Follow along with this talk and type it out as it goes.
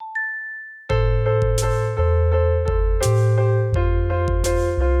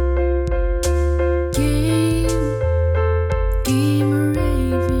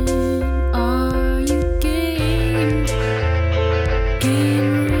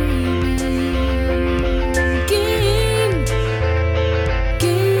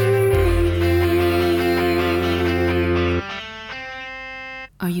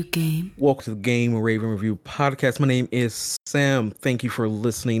welcome to the Game Raven Review podcast. My name is Sam. Thank you for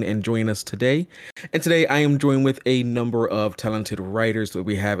listening and joining us today. And today I am joined with a number of talented writers that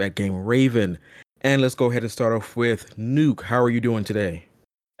we have at Game Raven. And let's go ahead and start off with Nuke. How are you doing today?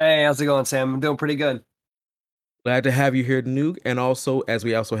 Hey, how's it going, Sam? I'm doing pretty good. Glad to have you here, Nuke. And also, as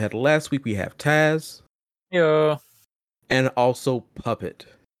we also had last week, we have Taz. Yo. And also Puppet.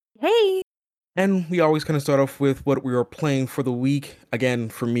 Hey. And we always kind of start off with what we were playing for the week. Again,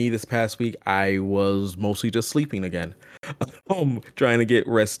 for me this past week, I was mostly just sleeping again. Trying to get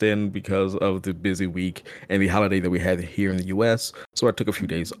rest in because of the busy week and the holiday that we had here in the US. So I took a few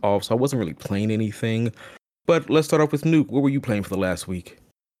days off, so I wasn't really playing anything. But let's start off with Nuke. What were you playing for the last week?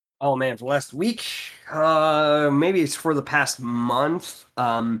 Oh man, for the last week? Maybe it's for the past month.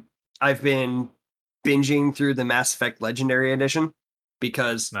 I've been binging through the Mass Effect Legendary Edition.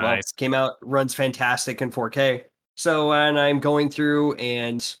 Because, well, it came out, runs fantastic in 4K. So, and I'm going through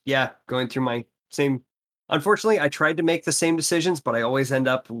my same... Unfortunately, I tried to make the same decisions, but I always end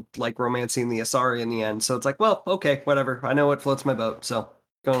up, like, romancing the Asari in the end. So it's like, well, okay, whatever. I know what floats my boat, so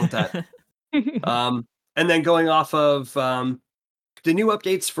going with that. And then going off of the new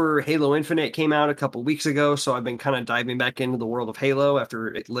updates for Halo Infinite came out a couple weeks ago, so I've been kind of diving back into the world of Halo after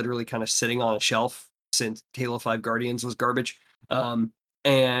it literally kind of sitting on a shelf since Halo 5 Guardians was garbage.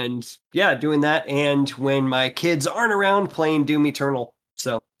 And yeah, doing that. And when my kids aren't around, playing Doom Eternal.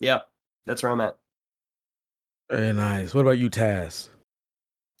 So yeah, that's where I'm at. Very nice. What about you, Taz?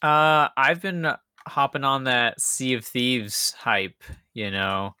 I've been hopping on that Sea of Thieves hype,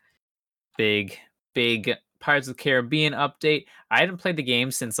 big Pirates of the Caribbean update. I hadn't played the game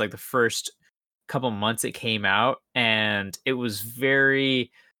since like the first couple months it came out, and it was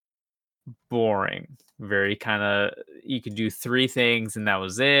very boring. Very kind of, you could do 3 things and that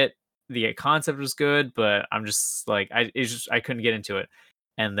was it. The concept was good, but I'm just like, I couldn't get into it.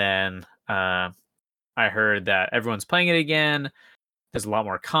 And then I heard that everyone's playing it again. There's a lot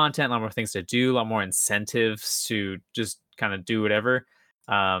more content, a lot more things to do, a lot more incentives to just kind of do whatever.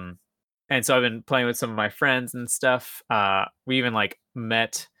 And so I've been playing with some of my friends and stuff. We even like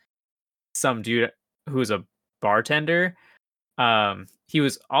met some dude who's a bartender. He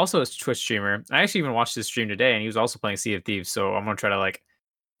was also a Twitch streamer. I actually even watched his stream today, and he was also playing Sea of Thieves. So I'm gonna try to like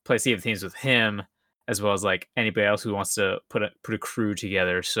play Sea of Thieves with him, as well as like anybody else who wants to put a crew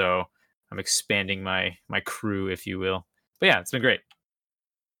together. So I'm expanding my crew, if you will. But yeah, it's been great.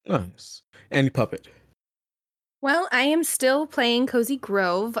 Nice. And Puppet. Well, I am still playing Cozy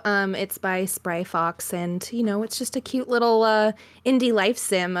Grove. It's by Spry Fox, and it's just a cute little indie life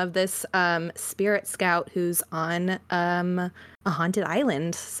sim of this spirit scout who's on a haunted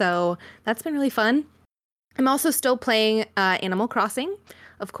island. So that's been really fun. I'm also still playing Animal Crossing,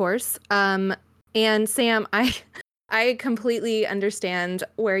 of course. And Sam, I completely understand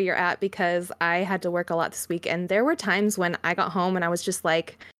where you're at because I had to work a lot this week, and there were times when I got home and I was just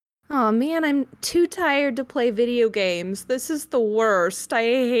like, oh man, I'm too tired to play video games. This is the worst. I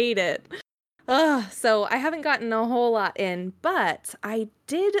hate it. So I haven't gotten a whole lot in, but I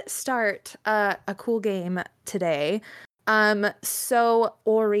did start a cool game today. So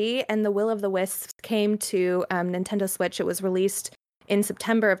Ori and the Will of the Wisps came to Nintendo Switch. It was released in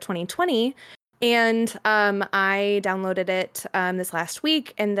September of 2020. And I downloaded it this last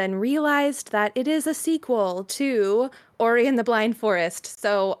week and then realized that it is a sequel to Ori and the Blind Forest.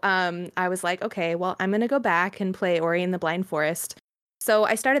 So I was like, okay, well, I'm going to go back and play Ori and the Blind Forest. So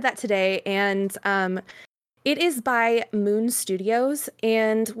I started that today, and it is by Moon Studios.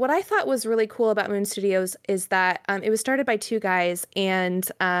 And what I thought was really cool about Moon Studios is that it was started by 2 guys,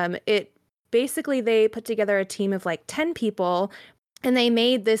 and it basically they put together a team of like 10 people. And they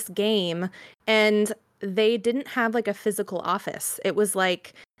made this game, and they didn't have like a physical office. It was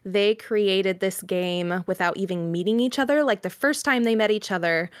like they created this game without even meeting each other. Like the first time they met each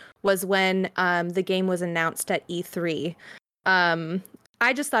other was when the game was announced at E3.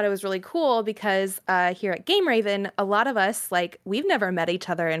 I just thought it was really cool because here at Game Raven, a lot of us, like, we've never met each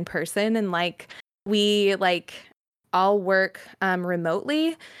other in person, and like we like all work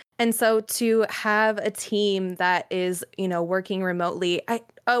remotely. And so to have a team that is, working remotely,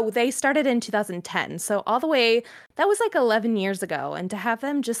 they started in 2010. So all the way, that was like 11 years ago. And to have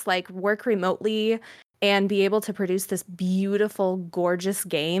them just like work remotely and be able to produce this beautiful, gorgeous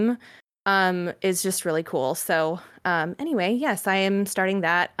game is just really cool. So anyway, yes, I am starting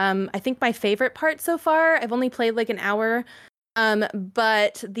that. I think my favorite part so far, I've only played like an hour,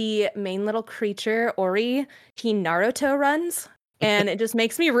 but the main little creature, Ori, he Naruto runs. And it just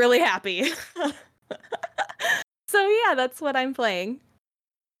makes me really happy. So yeah, that's what I'm playing.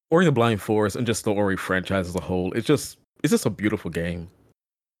 Ori and the Blind Forest and just the Ori franchise as a whole, it's just a beautiful game.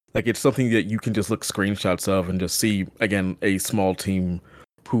 Like it's something that you can just look screenshots of and just see again a small team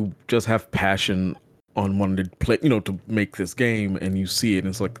who just have passion on wanting to play, to make this game, and you see it, and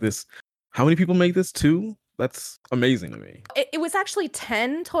it's like this. How many people make this? 2? That's amazing to me. It was actually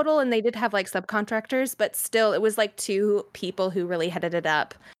 10 total, and they did have like subcontractors, but still, it was like 2 people who really headed it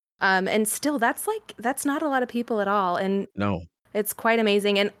up. And still, that's not a lot of people at all, and No, it's quite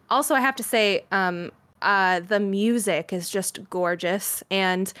amazing. And also, I have to say, the music is just gorgeous.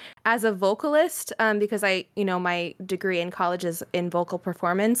 And as a vocalist, because my degree in college is in vocal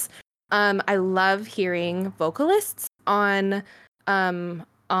performance, I love hearing vocalists on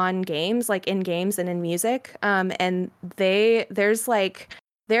games, like in games and in music. And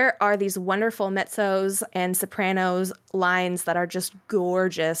there are these wonderful mezzos and sopranos lines that are just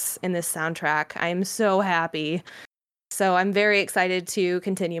gorgeous in this soundtrack. I'm so happy. So I'm very excited to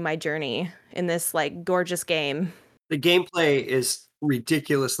continue my journey in this like gorgeous game. The gameplay is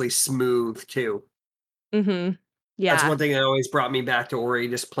ridiculously smooth too. Mm-hmm. Yeah. That's one thing that always brought me back to Ori,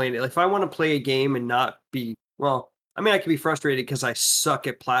 just playing it. Like, if I want to play a game and not be, well, I mean, I can be frustrated because I suck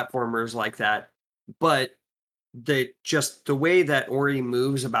at platformers like that. But the way that Ori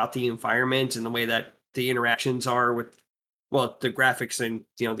moves about the environment and the way that the interactions are with, well, the graphics and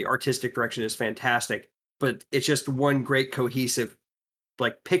the artistic direction is fantastic. But it's just one great cohesive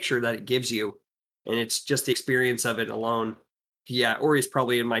like picture that it gives you, and it's just the experience of it alone. Yeah, Ori is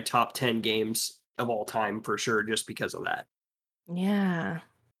probably in my top 10 games of all time for sure, just because of that. Yeah.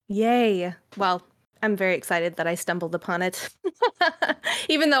 Yay. Well, I'm very excited that I stumbled upon it.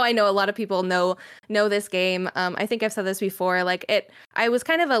 Even though I know a lot of people know this game. I think I've said this before. I was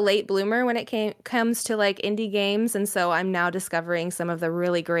kind of a late bloomer when it comes to like indie games, and so I'm now discovering some of the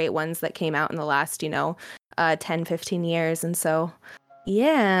really great ones that came out in the last, 10, 15 years. And so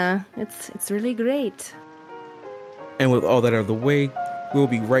yeah, it's really great. And with all that out of the way, we'll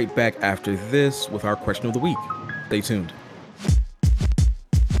be right back after this with our question of the week. Stay tuned.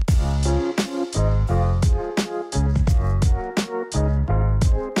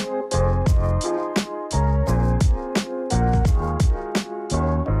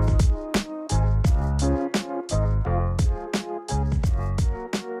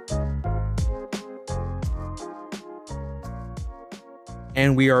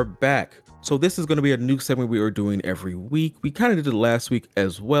 And we are back. So this is going to be a new segment we are doing every week. We kind of did it last week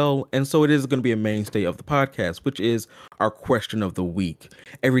as well. And so it is going to be a mainstay of the podcast, which is our question of the week.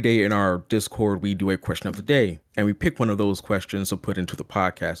 Every day in our Discord, we do a question of the day, and we pick one of those questions to put into the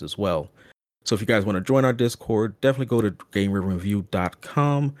podcast as well. So if you guys want to join our Discord, definitely go to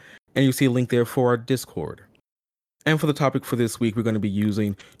GameRavenReview.com, and you'll see a link there for our Discord. And for the topic for this week, we're going to be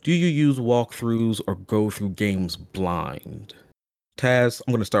using, do you use walkthroughs or go through games blind? Taz,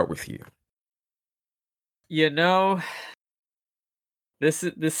 I'm going to start with you. This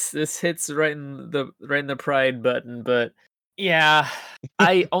hits right in the pride button, but yeah,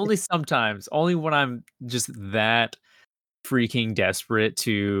 I only sometimes, only when I'm just that freaking desperate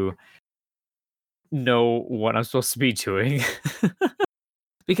to know what I'm supposed to be doing.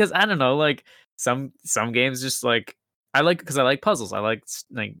 Because I don't know, like some games just like I like because I like puzzles, I like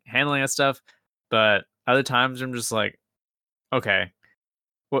handling that stuff, but other times I'm just like, okay,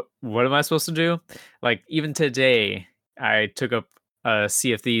 what am I supposed to do? Like even today, I took up a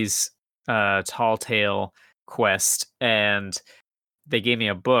Sea of Thieves Tall Tale quest, and they gave me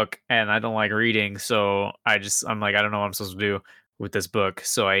a book, and I don't like reading, so I'm like, I don't know what I'm supposed to do with this book.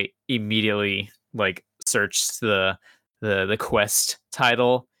 So I immediately like searched the quest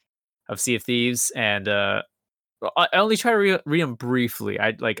title of Sea of Thieves, and I only try to read them briefly.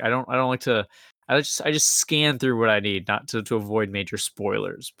 I don't like to. I just scan through what I need, not to avoid major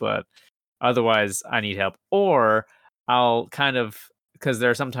spoilers, but otherwise I need help. Or I'll kind of, because there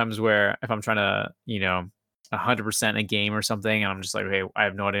are some times where if I'm trying to 100% a game or something, and I'm just like, okay, I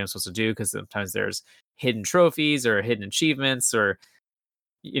have no idea what I'm supposed to do, because sometimes there's hidden trophies or hidden achievements or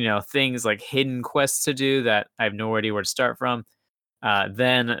things like hidden quests to do that I have no idea where to start from.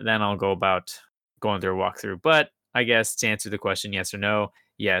 Then I'll go about going through a walkthrough. But I guess to answer the question, yes or no,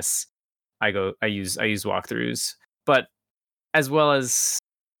 yes, I use walkthroughs, but as well as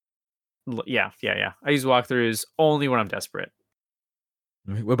yeah. I use walkthroughs only when I'm desperate.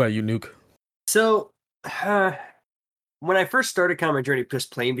 What about you, Nuke? So when I first started kind of my journey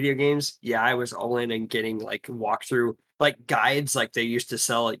just playing video games, yeah, I was all in and getting like walkthrough like guides like they used to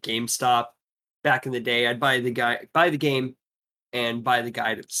sell at GameStop back in the day. I'd buy the game and buy the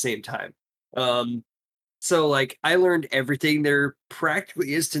guide at the same time. So like I learned everything there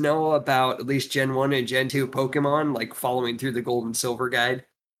practically is to know about at least Gen 1 and Gen 2 Pokemon, like following through the Gold and Silver guide.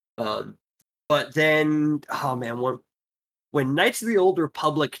 But then, oh man, when Knights of the Old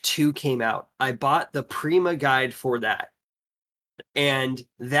Republic 2 came out, I bought the Prima guide for that. And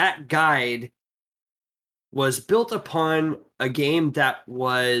that guide was built upon a game that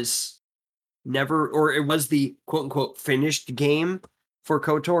was never, or it was the quote unquote finished game for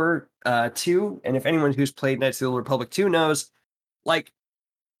KOTOR 2. And if anyone who's played Knights of the Old Republic 2 knows, like,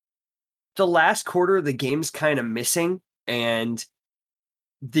 the last quarter of the game's kind of missing, and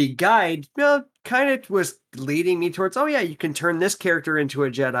the guide kind of was leading me towards, oh yeah, you can turn this character into a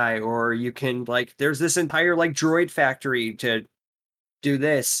Jedi, or you can, like, there's this entire like droid factory to do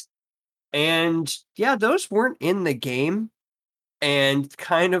this. And yeah, those weren't in the game. And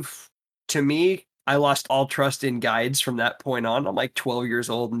kind of, to me, I lost all trust in guides from that point on. I'm like 12 years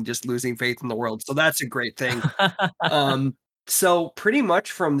old and just losing faith in the world. So that's a great thing. So pretty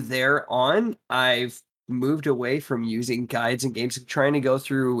much from there on, I've moved away from using guides and games and trying to go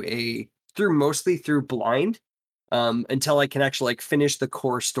mostly through blind, until I can actually like finish the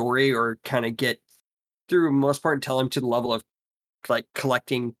core story or kind of get through most part until I'm to the level of like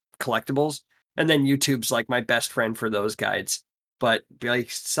collecting collectibles. And then YouTube's like my best friend for those guides. But like,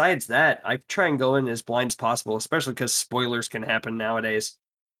 besides that, I try and go in as blind as possible, especially because spoilers can happen nowadays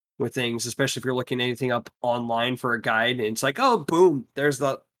with things, especially if you're looking anything up online for a guide and it's like, oh, boom, there's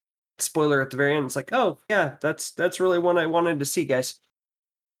the spoiler at the very end. It's like, oh yeah, that's really what I wanted to see, guys.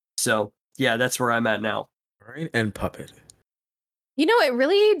 So yeah, that's where I'm at now. All right, and Puppet. You know, it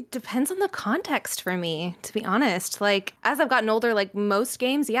really depends on the context for me, to be honest. Like, as I've gotten older, like most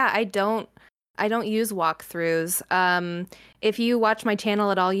games, yeah, I don't use walkthroughs. If you watch my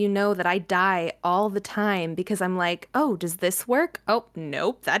channel at all, you know that I die all the time because I'm like, oh, does this work? Oh,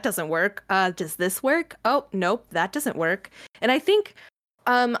 nope, that doesn't work. Does this work? Oh, nope, that doesn't work. And I think,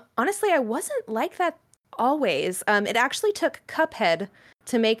 honestly, I wasn't like that always. It actually took Cuphead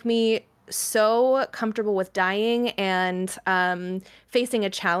to make me so comfortable with dying and facing a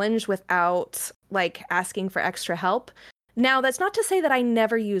challenge without like asking for extra help. Now, that's not to say that I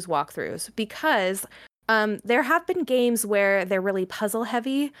never use walkthroughs, because there have been games where they're really puzzle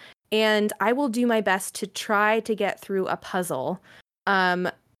heavy, and I will do my best to try to get through a puzzle.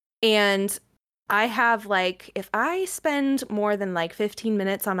 And I have, like, if I spend more than like 15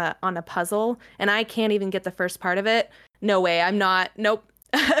 minutes on a puzzle and I can't even get the first part of it, no way, I'm not, nope.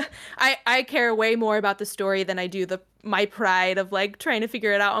 I care way more about the story than I do my pride of like trying to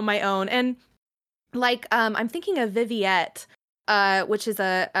figure it out on my own. And like, I'm thinking of Viviette, which is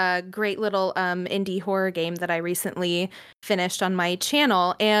a great little indie horror game that I recently finished on my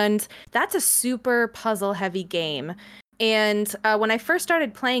channel. And that's a super puzzle heavy game. And when I first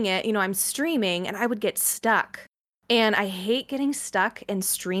started playing it, you know, I'm streaming and I would get stuck. And I hate getting stuck and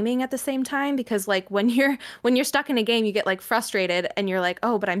streaming at the same time, because like when you're stuck in a game, you get like frustrated and you're like,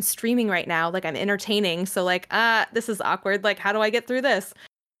 oh, but I'm streaming right now. Like, I'm entertaining. So like, this is awkward. Like, how do I get through this?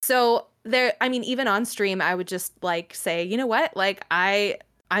 So even on stream, I would just like say, you know what? Like,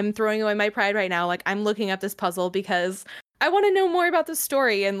 I'm throwing away my pride right now. Like, I'm looking at this puzzle because I want to know more about the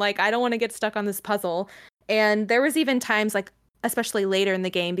story, and like, I don't want to get stuck on this puzzle. And there was even times, like, especially later in the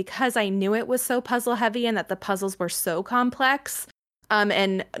game, because I knew it was so puzzle heavy and that the puzzles were so complex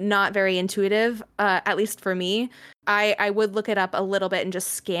and not very intuitive, at least for me, I would look it up a little bit and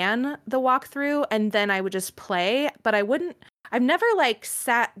just scan the walkthrough, and then I would just play. But I've never like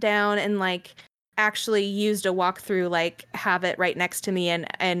sat down and like actually used a walkthrough, like have it right next to me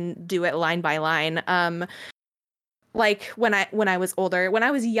and do it line by line. Like when I was older, when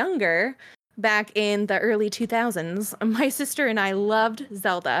I was younger, back in the early 2000s, my sister and I loved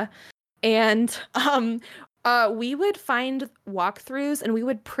Zelda, and we would find walkthroughs and we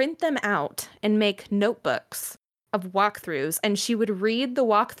would print them out and make notebooks of walkthroughs, and she would read the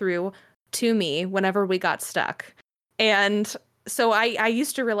walkthrough to me whenever we got stuck. And so I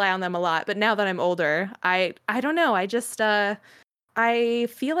used to rely on them a lot, but now that I'm older, I don't know, I just I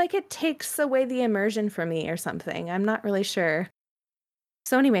feel like it takes away the immersion for me or something. I'm not really sure.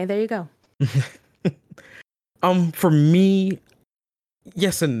 So anyway, there you go. For me,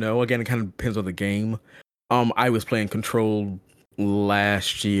 yes and no. Again, it kind of depends on the game. I was playing Control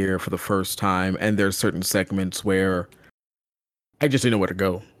last year for the first time, and there's certain segments where I just didn't know where to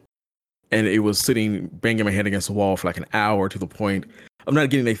go. And it was sitting, banging my head against the wall for like an hour, to the point of not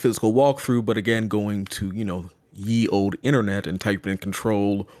getting a physical walkthrough, but again, going to, ye old internet and typing in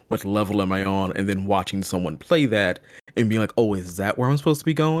Control, what level am I on, and then watching someone play that and being like, oh, is that where I'm supposed to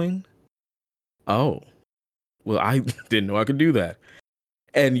be going? Oh, well, I didn't know I could do that.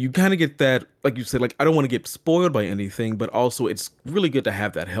 And you kind of get that, like you said, like, I don't want to get spoiled by anything, but also it's really good to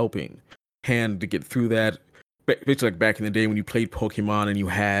have that helping hand to get through that. Basically, like back in the day when you played Pokemon and you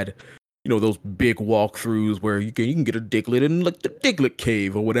had those big walkthroughs where you can get a Diglett in like the Diglett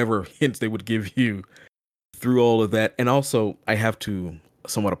cave or whatever hints they would give you through all of that. And also, I have to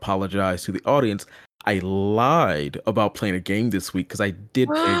somewhat apologize to the audience. I lied about playing a game this week because I did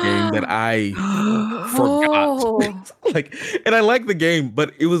play a game that I forgot. Like, and I like the game,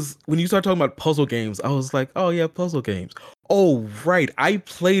 but it was when you start talking about puzzle games, I was like, oh yeah, puzzle games. Oh right, I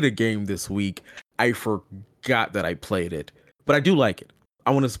played a game this week. I forgot that I played it, but I do like it. I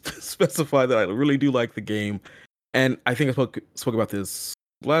want to specify that I really do like the game, and I think I spoke about this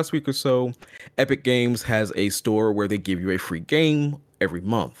last week or so. Epic Games has a store where they give you a free game every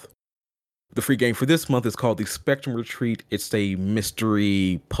month. The free game for this month is called the Spectrum Retreat. It's a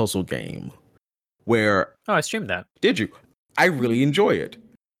mystery puzzle game where... Oh, I streamed that. Did you? I really enjoy it.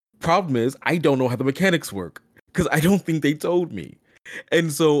 Problem is, I don't know how the mechanics work because I don't think they told me.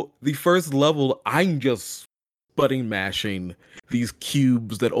 And so the first level, I'm just button mashing these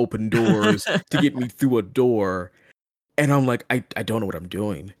cubes that open doors to get me through a door. And I'm like, I don't know what I'm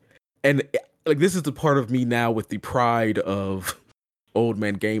doing. And like, this is the part of me now with the pride of old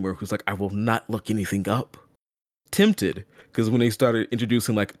man gamer who's like, I will not look anything up. Tempted, because when they started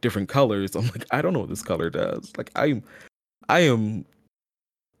introducing like different colors, I'm like, I don't know what this color does. Like I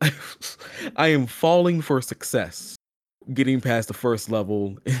am falling for success. Getting past the first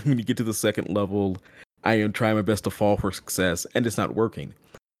level, and when you get to the second level, I am trying my best to fall for success, and it's not working.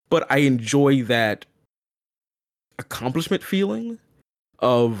 But I enjoy that accomplishment feeling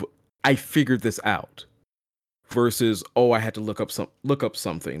of I figured this out. Versus, oh, I had to look up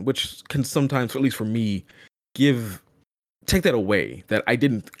something, which can sometimes, at least for me, take that away. That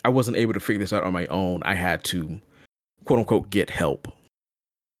I wasn't able to figure this out on my own. I had to, quote unquote, get help.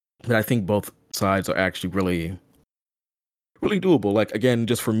 But I think both sides are actually really, really doable. Like, again,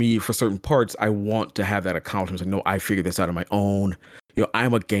 just for me, for certain parts, I want to have that accomplishment. Like, no, I figured this out on my own.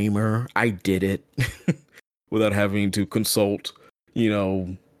 I'm a gamer. I did it without having to consult,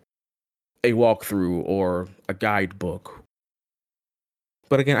 a walkthrough or a guidebook.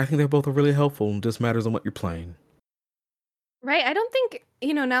 But again, I think they're both really helpful. It just matters on what you're playing. Right. I don't think,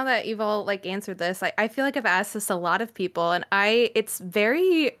 now that you've all like answered this, I feel like I've asked this a lot of people, and it's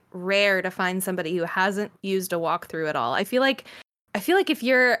very rare to find somebody who hasn't used a walkthrough at all. I feel like if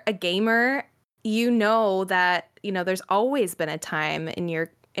you're a gamer, that, there's always been a time in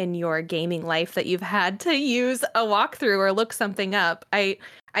your gaming life that you've had to use a walkthrough or look something up.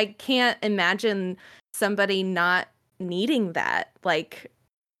 I can't imagine somebody not needing that. Like,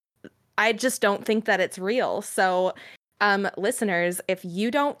 I just don't think that it's real. So, listeners, if you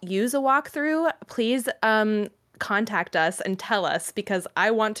don't use a walkthrough, please contact us and tell us, because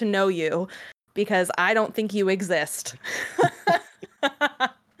I want to know you, because I don't think you exist.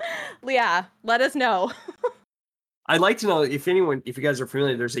 Yeah, let us know. I'd like to know if you guys are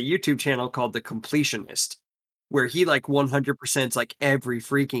familiar, there's a YouTube channel called The Completionist, where he like 100% like every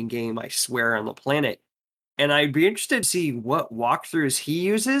freaking game, I swear, on the planet. And I'd be interested to see what walkthroughs he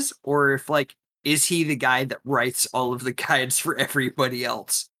uses, or if like, is he the guy that writes all of the guides for everybody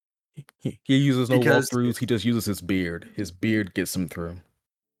else? He uses no walkthroughs. He just uses his beard. His beard gets him through.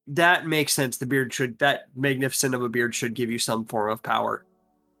 That makes sense. That magnificent of a beard should give you some form of power.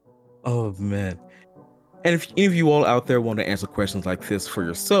 Oh man. And if any of you all out there want to answer questions like this for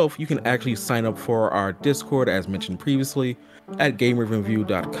yourself, you can actually sign up for our Discord, as mentioned previously, at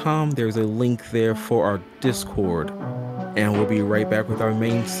GameRavenView.com. There's a link there for our Discord. And we'll be right back with our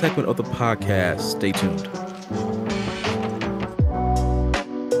main segment of the podcast. Stay tuned.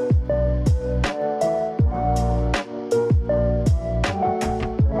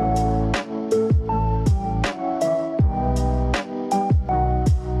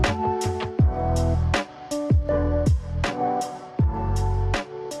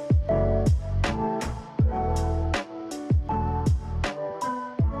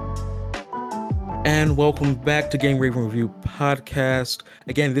 And welcome back to Game Raven Review Podcast.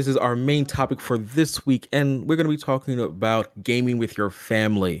 Again, this is our main topic for this week, and we're going to be talking about gaming with your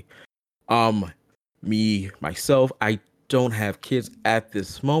family. Myself, I don't have kids at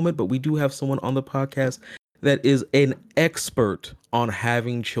this moment, but we do have someone on the podcast that is an expert on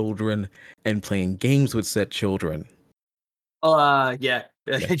having children and playing games with said children. Yeah.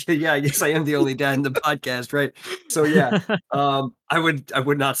 Yeah, I guess I am the only dad in the podcast, right? So yeah, I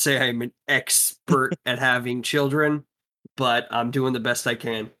would not say I'm an expert at having children, but I'm doing the best I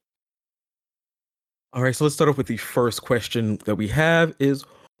can. All right, so let's start off with the first question that we have is,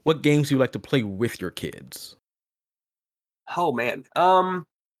 what games do you like to play with your kids? Oh man.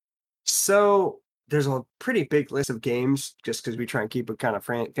 So there's a pretty big list of games just because we try and keep it kind of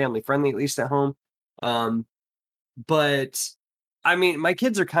family friendly, at least at home. But I mean, my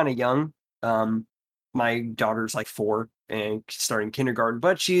kids are kind of young, My daughter's like 4 and starting kindergarten,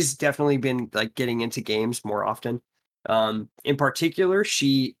 but she's definitely been like getting into games more often. In particular,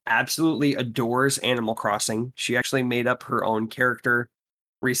 she absolutely adores Animal Crossing. She actually made up her own character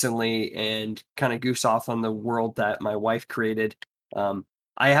recently and kind of goofs off on the world that my wife created.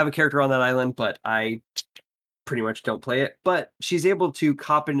 I have a character on that island, but I pretty much don't play it. But she's able to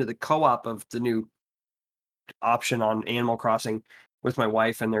cop into the co-op of the new option on Animal Crossing with my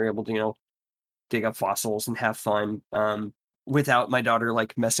wife, and they're able to, dig up fossils and have fun without my daughter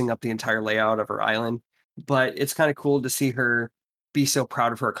like messing up the entire layout of her island. But it's kind of cool to see her be so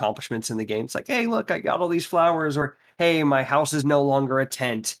proud of her accomplishments in the game. It's like, hey, look, I got all these flowers, or hey, my house is no longer a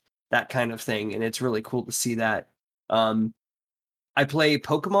tent, that kind of thing. And it's really cool to see that. I play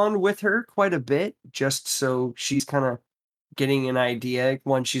Pokemon with her quite a bit, just so she's kind of getting an idea.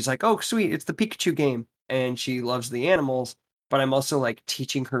 When she's like, oh, sweet, it's the Pikachu game, and she loves the animals. But I'm also like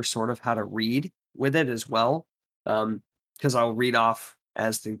teaching her sort of how to read with it as well, because I'll read off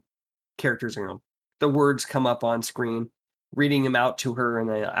as the characters, the words come up on screen, reading them out to her, and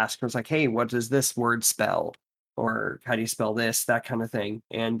then I ask her, it's like, hey, what does this word spell? Or how do you spell this? That kind of thing.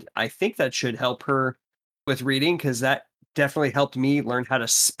 And I think that should help her with reading, because that definitely helped me learn how to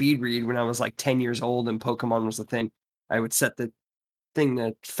speed read when I was like 10 years old and Pokemon was the thing. I would set the thing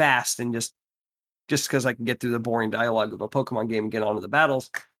to fast and just because I can get through the boring dialogue of a Pokemon game and get onto the battles.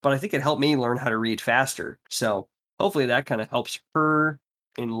 But I think it helped me learn how to read faster. So hopefully that kind of helps her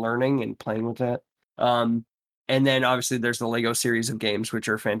in learning and playing with that. And then obviously there's the Lego series of games, which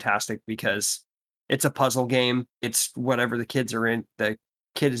are fantastic because it's a puzzle game. It's whatever the kid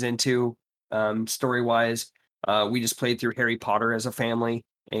is into, story wise. We just played through Harry Potter as a family,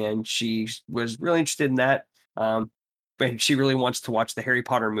 and she was really interested in that. And she really wants to watch the Harry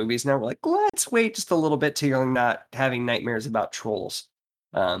Potter movies now. We're like, let's wait just a little bit till you're not having nightmares about trolls.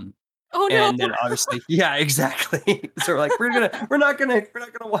 Oh no! And then obviously, yeah, exactly. So we're like, we're not gonna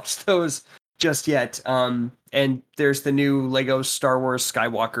watch those just yet. And there's the new Lego Star Wars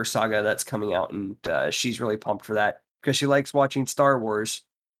Skywalker saga that's coming out, and she's really pumped for that because she likes watching Star Wars.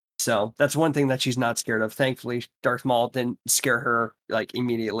 So that's one thing that she's not scared of. Thankfully, Darth Maul didn't scare her like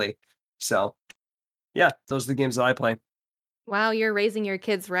immediately. So yeah, those are the games that I play. Wow, you're raising your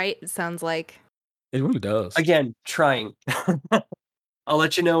kids right, it sounds like. It really does. Again, trying. I'll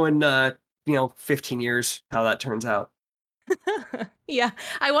let you know in 15 years how that turns out. Yeah,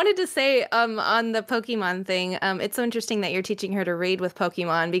 I wanted to say on the Pokemon thing, it's so interesting that you're teaching her to read with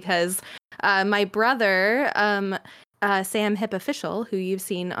Pokemon because my brother, Sam Hip Official, who you've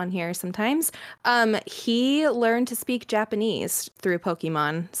seen on here sometimes, he learned to speak Japanese through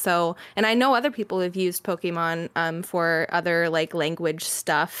Pokemon. So, and I know other people have used Pokemon for other like language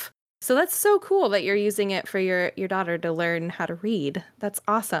stuff. So that's so cool that you're using it for your daughter to learn how to read. That's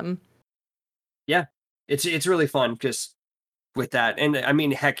awesome. Yeah, it's really fun just with that. And I mean,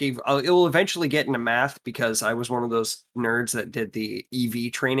 heck, it will eventually get into math because I was one of those nerds that did the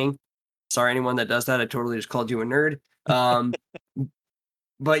EV training. Sorry, anyone that does that, I totally just called you a nerd.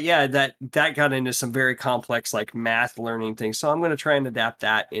 But yeah, that got into some very complex like math learning things. So I'm going to try and adapt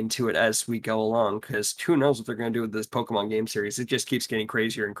that into it as we go along, because who knows what they're going to do with this Pokemon game series. It just keeps getting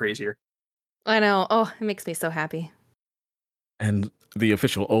crazier and crazier. I know. Oh, it makes me so happy. And the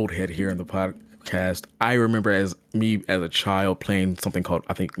official old head here in the podcast, I remember as a child playing something called,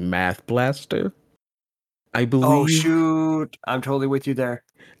 I think, Math Blaster, I believe. Oh, shoot. I'm totally with you there.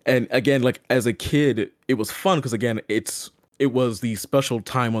 And again, like as a kid, it was fun because again, it was the special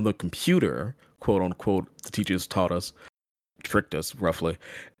time on the computer, quote unquote, the teachers taught us, tricked us roughly.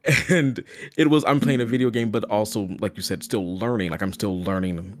 And I'm playing a video game, but also, like you said, still learning. Like I'm still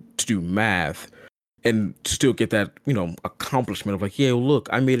learning to do math and still get that, accomplishment of like, yeah, look,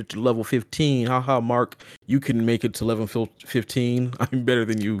 I made it to level 15. Haha, Mark, you can make it to level 15. I'm better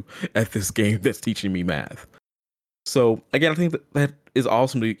than you at this game that's teaching me math. So again, I think that is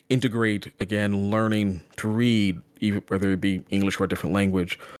awesome to integrate, again, learning to read, even whether it be English or a different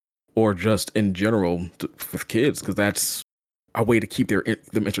language, or just in general with kids, because that's a way to keep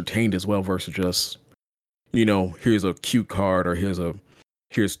them entertained as well, versus just, here's a cue card or here's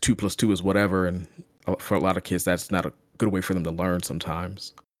 2 + 2 is whatever. And for a lot of kids, that's not a good way for them to learn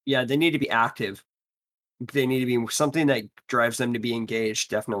sometimes. Yeah, they need to be active. They need to be something that drives them to be engaged.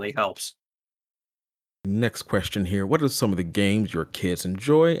 Definitely helps. Next question here. What are some of the games your kids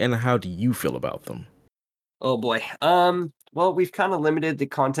enjoy and how do you feel about them? Oh boy. Well, we've kind of limited the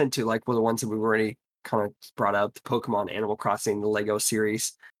content to like the ones that we've already kind of brought out, the Pokemon, Animal Crossing, the Lego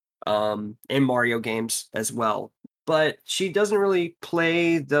series, and Mario games as well. But she doesn't really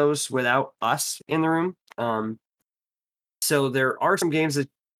play those without us in the room. So there are some games that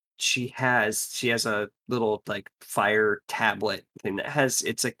she has a little like Fire tablet thing that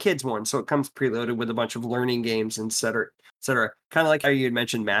it's a kid's one, so it comes preloaded with a bunch of learning games, et cetera, et cetera. Kind of like how you had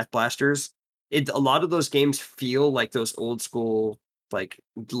mentioned Math Blasters. A lot of those games feel like those old school, like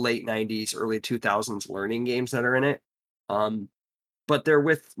late 90s, early 2000s learning games that are in it. But they're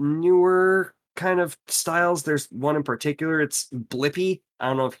with newer kind of styles. There's one in particular, it's Blippi. I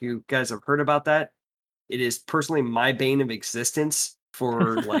don't know if you guys have heard about that. It is personally my bane of existence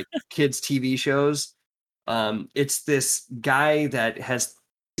for like kids TV shows. It's this guy that has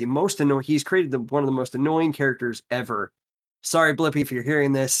the most annoying. He's created one of the most annoying characters ever. Sorry, Blippi, if you're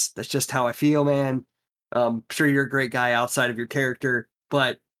hearing this. That's just how I feel, man. I'm sure you're a great guy outside of your character,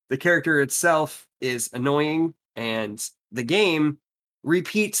 but the character itself is annoying, and the game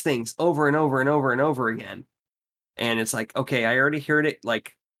repeats things over and over and over and over again. And it's like, okay, I already heard it,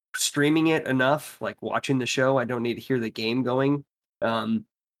 like streaming it enough, like watching the show. I don't need to hear the game going.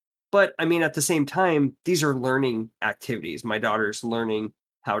 But I mean, at the same time, these are learning activities. My daughter's learning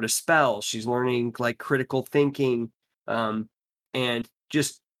how to spell. She's learning like critical thinking, and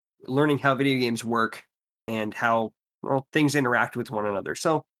just learning how video games work and how things interact with one another.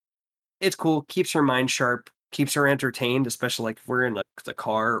 So it's cool. Keeps her mind sharp, keeps her entertained, especially like if we're in the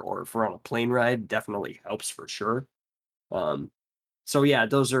car or if we're on a plane ride. Definitely helps for sure. So yeah,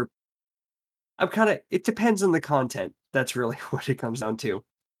 those are. It depends on the content. That's really what it comes down to.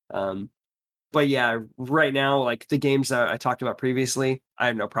 But yeah, right now, like the games that I talked about previously, I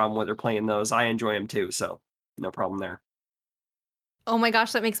have no problem with her playing those. I enjoy them too, so no problem there. Oh my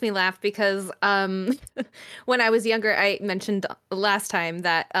gosh, that makes me laugh because when I was younger, I mentioned last time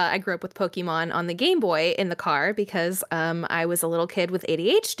that I grew up with Pokemon on the Game Boy in the car because I was a little kid with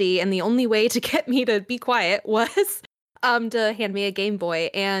ADHD, and the only way to get me to be quiet was to hand me a Game Boy,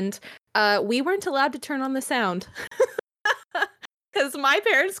 and we weren't allowed to turn on the sound. Because my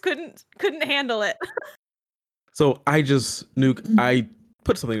parents couldn't handle it. So Nuke, I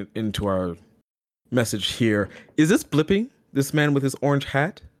put something into our message here. Is this Blippi? This man with his orange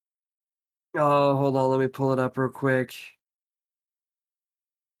hat? Oh, hold on. Let me pull it up real quick.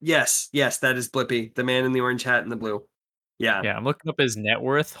 Yes, that is Blippi. The man in the orange hat and the blue. Yeah. Yeah, I'm looking up his net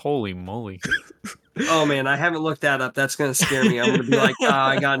worth. Holy moly. Oh, man, I haven't looked that up. That's going to scare me. I'm going to be like,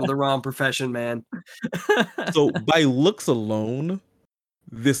 I got into the wrong profession, man. So by looks alone,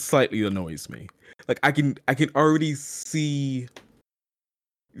 this slightly annoys me. Like I can already see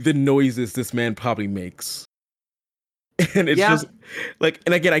the noises this man probably makes. And it's just like,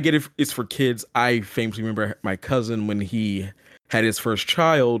 and again, I get it, it's for kids. I famously remember my cousin when he had his first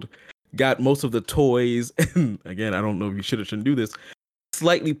child, got most of the toys, and again, I don't know if you should or shouldn't do this,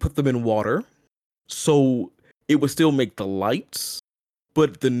 slightly put them in water so it would still make the lights,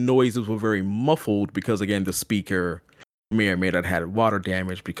 but the noises were very muffled because again, the speaker may or may not have had water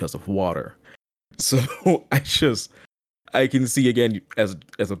damage because of water. So I can see again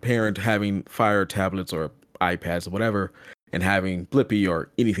as a parent having Fire tablets or iPads or whatever, and having Blippi or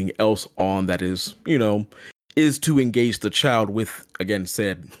anything else on that is to engage the child with, again,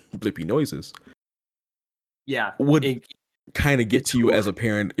 said Blippi noises. Yeah. Would kind of get to you as a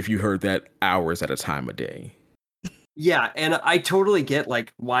parent if you heard that hours at a time a day. Yeah, and I totally get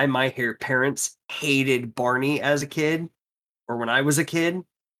like why my parents hated Barney as a kid or when I was a kid,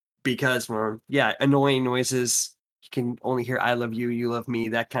 because annoying noises. You can only hear I love you, you love me,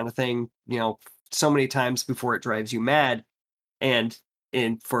 that kind of thing, so many times before it drives you mad. And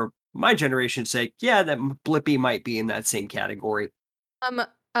for my generation's sake, that Blippi might be in that same category.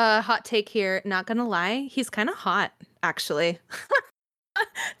 Hot take here, not gonna lie, he's kind of hot, actually.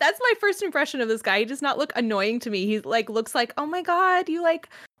 That's my first impression of this guy. He does not look annoying to me. He like looks like, oh my god, you like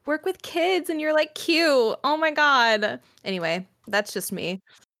work with kids and you're like cute. Oh my god. Anyway, that's just me.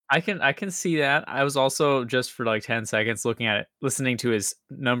 I can see that. I was also just for like 10 seconds listening to his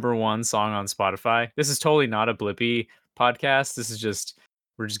 #1 song on Spotify. This is totally not a Blippi podcast. This is just,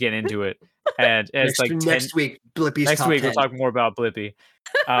 we're just getting into it. And it's next week, Blippi's next week 10. We'll talk more about Blippi.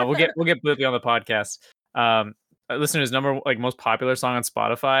 We'll get Blippi on the podcast. Listen to his most popular song on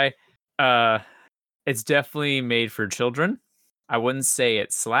Spotify. It's definitely made for children. I wouldn't say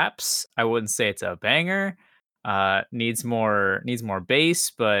it slaps. I wouldn't say it's a banger. Needs more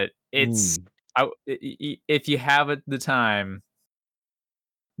bass, but it's if you have the time,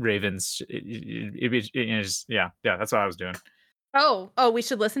 Ravens. That's what I was doing. Oh, we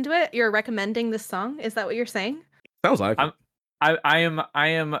should listen to it. You're recommending this song? Is that what you're saying? Sounds like it. I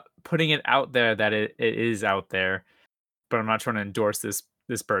am putting it out there that it is out there, but I'm not trying to endorse this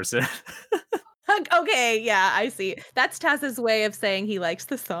person. Okay, yeah, I see. That's Taz's way of saying he likes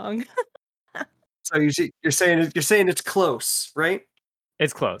the song. So you're saying it's close, right?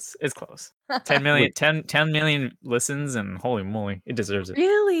 It's close. 10 million, 10 million listens, and holy moly, it deserves it.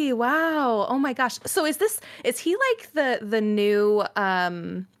 Really? Wow. Oh my gosh. So is he like the new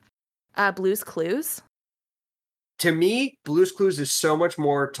Blue's Clues? To me, Blue's Clues is so much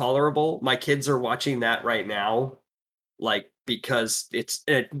more tolerable. My kids are watching that right now, like because it's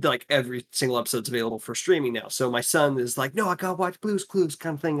like every single episode's available for streaming now. So my son is like, "No, I gotta watch Blue's Clues,"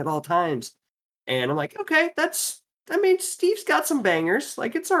 kind of thing at all times, and I'm like, "Okay, Steve's got some bangers.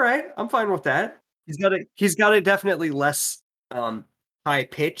 Like it's all right. I'm fine with that. He's got a definitely less high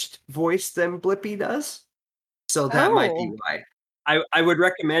pitched voice than Blippi does, so that might be why. I would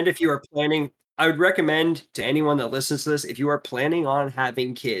recommend if you are planning. I would recommend to anyone that listens to this, if you are planning on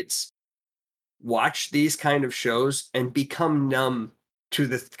having kids, watch these kind of shows and become numb to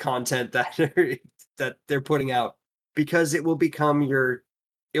the content that they're putting out, because it will become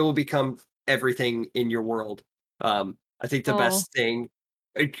everything in your world. I think the best thing,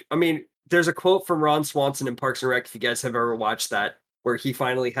 I mean, there's a quote from Ron Swanson in Parks and Rec, if you guys have ever watched that, where he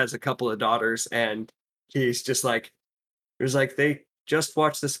finally has a couple of daughters and he's just like, they just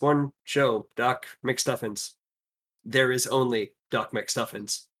watched this one show, Doc McStuffins. There is only Doc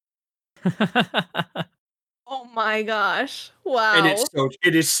McStuffins. Oh my gosh. Wow. And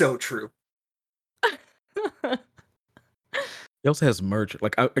it is so true. He also has merch.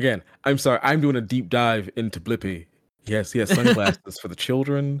 Like again, I'm sorry, I'm doing a deep dive into Blippi. Yes, he has sunglasses for the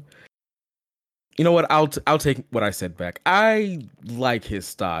children. You know what? I'll take what I said back. I like his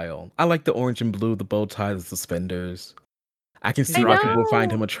style. I like the orange and blue, the bow tie, the suspenders. I can see why people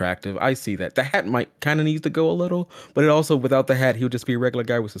find him attractive. I see that. The hat might kind of needs to go a little, but it also, without the hat, he would just be a regular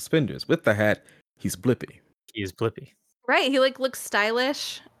guy with suspenders. With the hat, he's Blippi. He is Blippi. Right. He like looks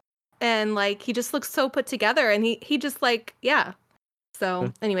stylish, and like he just looks so put together, and he just like, yeah.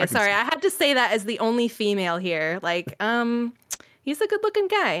 So anyway, sorry, I had to say that as the only female here. Like, he's a good looking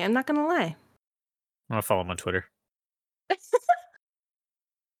guy. I'm not gonna lie. I'm gonna follow him on Twitter.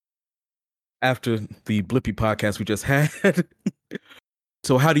 After the Blippi podcast we just had,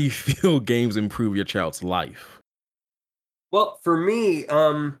 so how do you feel games improve your child's life? Well, for me,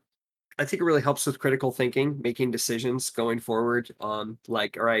 I think it really helps with critical thinking, making decisions going forward.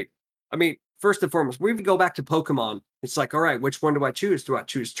 Like, all right, I mean, first and foremost, we even go back to Pokemon. It's like, all right, which one do I choose? Do I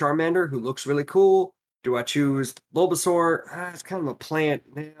choose Charmander, who looks really cool? Do I choose Bulbasaur? It's kind of a plant.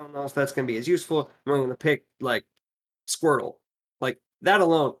 I don't know if that's going to be as useful. I'm going to pick like Squirtle. Like that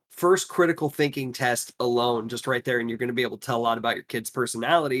alone, first critical thinking test alone, just right there, and you're going to be able to tell a lot about your kid's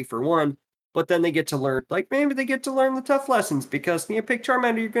personality for one. But then they get to learn, like maybe they get to learn the tough lessons, because when you pick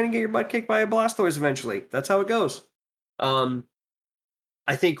Charmander, you're going to get your butt kicked by a Blastoise eventually. That's how it goes.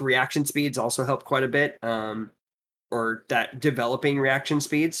 I think reaction speeds also help quite a bit, or that developing reaction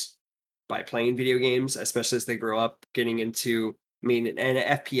speeds by playing video games, especially as they grow up, getting into, an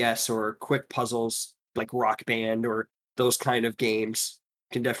FPS or quick puzzles like Rock Band or those kind of games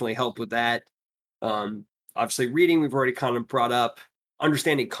can definitely help with that. Obviously, reading, we've already kind of brought up.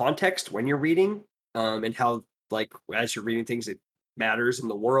 Understanding context when you're reading, and how, like, as you're reading things, it matters in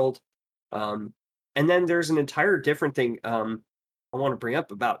the world. And then there's an entire different thing I want to bring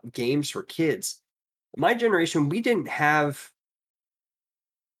up about games for kids. My generation, we didn't have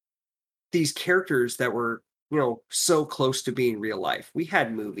these characters that were, so close to being real life. We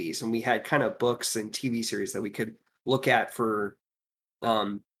had movies and we had kind of books and TV series that we could look at for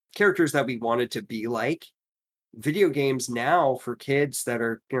characters that we wanted to be like. Video games now for kids that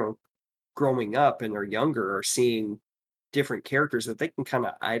are, growing up and are younger, are seeing different characters that they can kind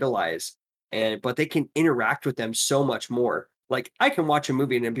of idolize, but they can interact with them so much more. Like I can watch a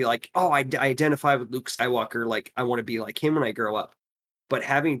movie and be like, oh, I identify with Luke Skywalker. Like I want to be like him when I grow up. But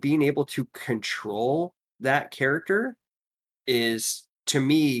being able to control that character is, to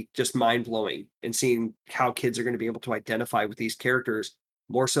me, just mind blowing, and seeing how kids are going to be able to identify with these characters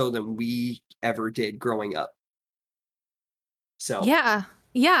more so than we ever did growing up. So yeah,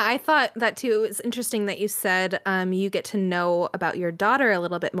 I thought that too. It was interesting that you said you get to know about your daughter a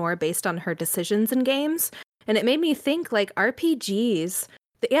little bit more based on her decisions in games, and it made me think like RPGs.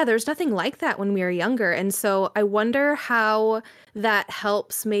 Yeah, there's nothing like that when we were younger, and so I wonder how that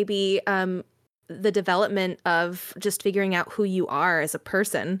helps maybe the development of just figuring out who you are as a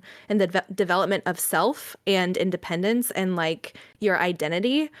person, and the development of self and independence and like your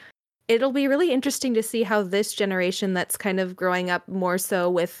identity. It'll be really interesting to see how this generation that's kind of growing up more so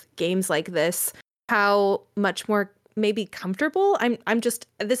with games like this, how much more maybe comfortable.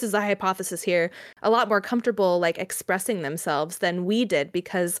 This is a hypothesis here, a lot more comfortable like expressing themselves than we did,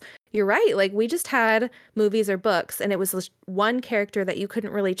 because you're right. Like we just had movies or books and it was one character that you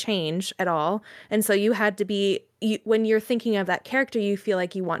couldn't really change at all. And so you had to be when you're thinking of that character, you feel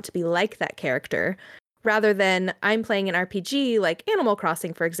like you want to be like that character, rather than I'm playing an RPG like Animal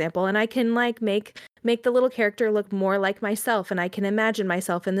Crossing, for example, and I can like make the little character look more like myself, and I can imagine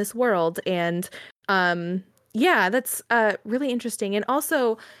myself in this world. And yeah, that's really interesting. And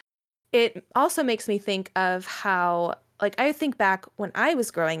also, it also makes me think of how, like, I think back when I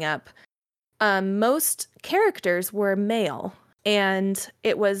was growing up, most characters were male, and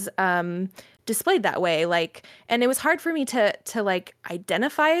it was displayed that way. Like, and it was hard for me to like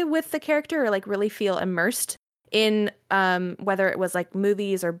identify with the character or like really feel immersed in whether it was like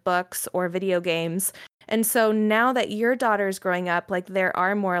movies or books or video games. And so now that your daughter's growing up, like there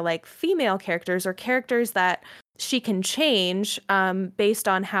are more like female characters or characters that she can change based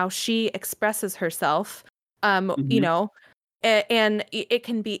on how she expresses herself. You know, and it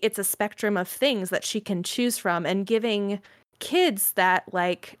can be, it's a spectrum of things that she can choose from, and giving kids that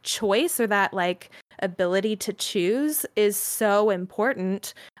like choice or that like ability to choose is so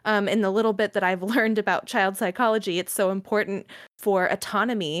important. In the little bit that I've learned about child psychology, it's so important for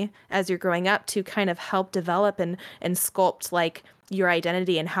autonomy as you're growing up to kind of help develop and sculpt like your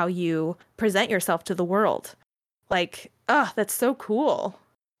identity and how you present yourself to the world. Like, that's so cool.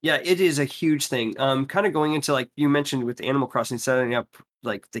 Yeah, it is a huge thing. Kind of going into like you mentioned with Animal Crossing, setting up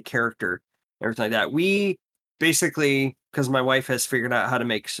like the character, everything like that. We basically, because my wife has figured out how to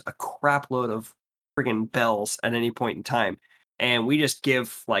make a crap load of friggin' bells at any point in time, and we just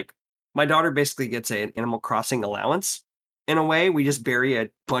give like my daughter basically gets an Animal Crossing allowance. In a way, we just bury a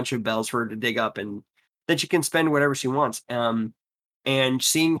bunch of bells for her to dig up, and then she can spend whatever she wants. And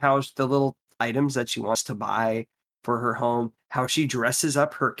seeing how the little items that she wants to buy for her home, how she dresses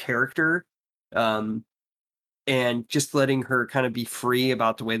up her character, and just letting her kind of be free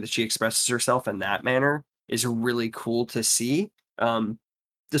about the way that she expresses herself in that manner is really cool to see.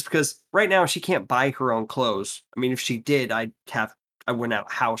 Just because right now she can't buy her own clothes. I mean, if she did, I went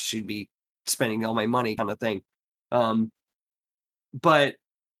out house, she'd be spending all my money kind of thing. But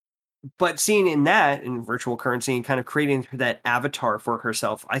seeing in that in virtual currency and kind of creating that avatar for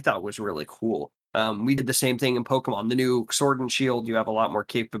herself, I thought was really cool. We did the same thing in Pokemon. The new Sword and Shield, you have a lot more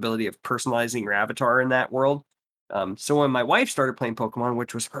capability of personalizing your avatar in that world. So when my wife started playing Pokemon,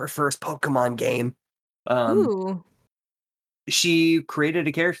 which was her first Pokemon game, she created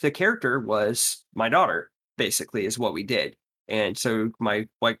a character. The character was my daughter, basically, is what we did. And so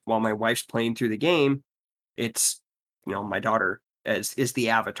while my wife's playing through the game, it's, my daughter is the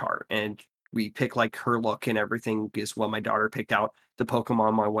avatar, and we pick like her look and everything is what my daughter picked out. The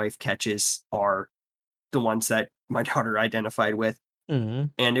Pokemon my wife catches are the ones that my daughter identified with. Mm-hmm.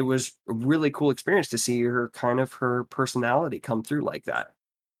 And it was a really cool experience to see her personality come through like that.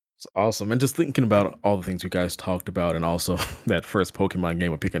 It's awesome. And just thinking about all the things you guys talked about, and also that first Pokemon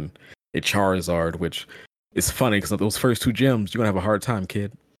game of picking a Charizard, which is funny because those first two gyms, you're going to have a hard time,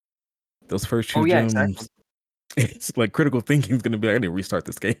 kid. Those first two gyms, exactly. It's like critical thinking is going to be like, I need to restart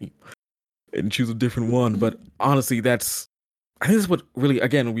this game and choose a different one. But honestly, I think this is what really,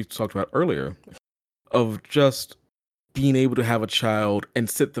 again, we talked about earlier, of just being able to have a child and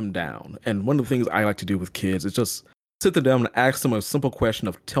sit them down. And one of the things I like to do with kids is just sit them down and ask them a simple question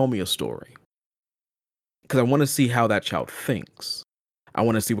of, tell me a story. Because I want to see how that child thinks. I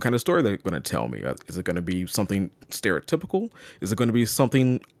want to see what kind of story they're going to tell me. Is it going to be something stereotypical? Is it going to be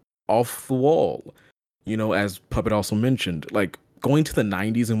something off the wall? As Puppet also mentioned, like going to the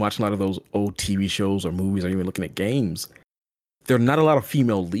 90s and watching a lot of those old TV shows or movies, or even looking at games, there are not a lot of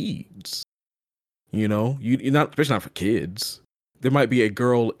female leads. You're not, especially not for kids. There might be a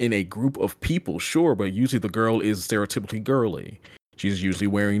girl in a group of people, sure, but usually the girl is stereotypically girly. She's usually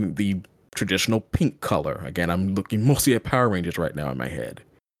wearing the traditional pink color. Again, I'm looking mostly at Power Rangers right now in my head.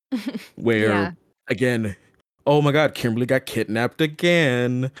 Where, again, oh my God, Kimberly got kidnapped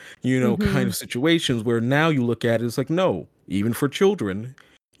again, kind of situations where now you look at it, it's like, no, even for children,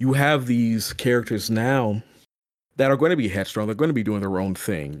 you have these characters now that are going to be headstrong. They're going to be doing their own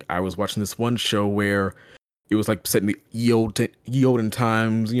thing. I was watching this one show where it was like set in the olden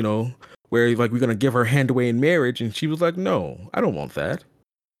times, where like, we're going to give her hand away in marriage. And she was like, no, I don't want that.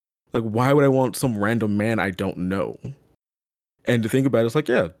 Like, why would I want some random man I don't know? And to think about it, it's like,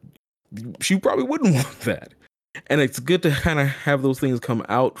 yeah, she probably wouldn't want that. And it's good to kind of have those things come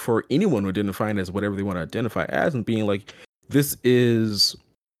out for anyone identifying as whatever they want to identify as, and being like, this is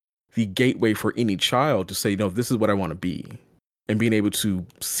the gateway for any child to say, no, this is what I want to be. And being able to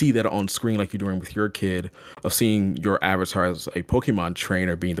see that on screen like you're doing with your kid, of seeing your avatar as a Pokemon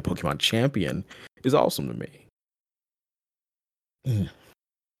trainer being the Pokemon champion, is awesome to me.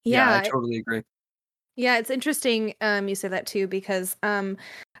 Yeah, I totally agree. Yeah, it's interesting you say that too, because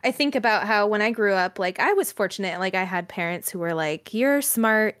I think about how when I grew up, like I was fortunate, like I had parents who were like, you're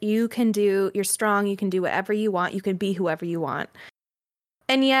smart, you're strong, you can do whatever you want, you can be whoever you want.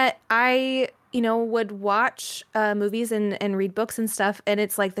 And yet I, would watch movies and read books and stuff, and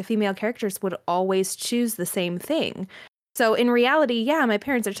it's like the female characters would always choose the same thing. So in reality, yeah, my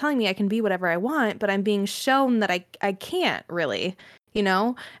parents are telling me I can be whatever I want, but I'm being shown that I can't really,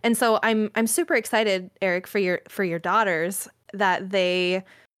 And so I'm super excited, Eric, for your daughters, that they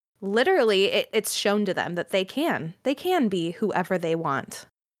literally it's shown to them that they can be whoever they want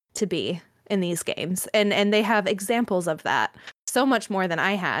to be in these games, and they have examples of that so much more than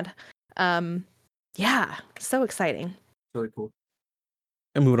I had. Yeah, so exciting. Really cool.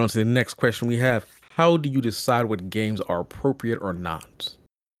 And moving on to the next question we have: how do you decide what games are appropriate or not?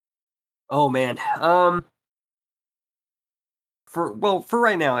 Oh man, for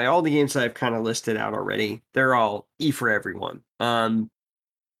right now, all the games that I've kind of listed out already, they're all E for everyone.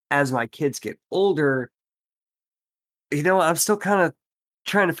 As my kids get older, I'm still kind of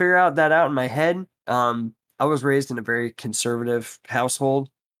trying to figure that out in my head. I was raised in a very conservative household.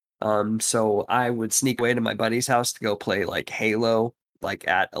 So I would sneak away to my buddy's house to go play like Halo, like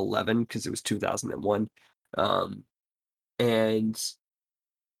at 11, because it was 2001. And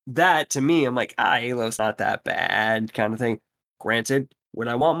that to me, I'm like, Halo's not that bad kind of thing. Granted, would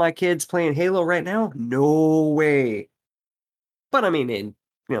I want my kids playing Halo right now? No way. But I mean, in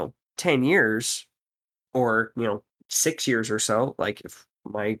 10 years or 6 years or so, like if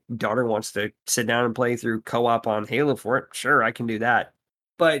my daughter wants to sit down and play through co-op on Halo for it, sure, I can do that.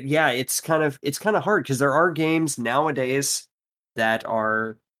 But yeah, it's kind of hard because there are games nowadays that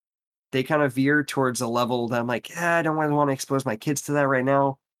they kind of veer towards a level that I'm like, I don't want to expose my kids to that right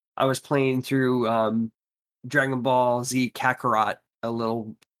now. I was playing through Dragon Ball Z Kakarot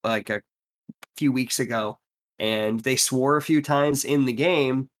a few weeks ago, and they swore a few times in the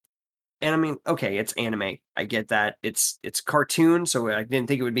game. And I mean, okay, it's anime. I get that. It's cartoon, so I didn't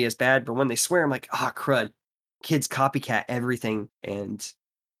think it would be as bad. But when they swear, I'm like, crud. Kids copycat everything, and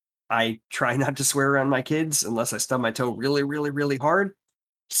I try not to swear around my kids unless I stub my toe really, really, really hard.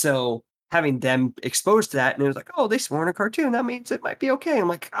 So having them exposed to that, and it was like, they swore in a cartoon, that means it might be okay. I'm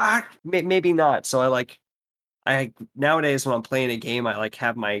like, maybe not. So I nowadays when I'm playing a game, I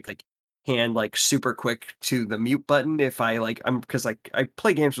have my hand super quick to the mute button if because I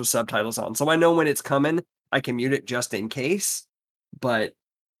play games with subtitles on, so I know when it's coming. I can mute it just in case. But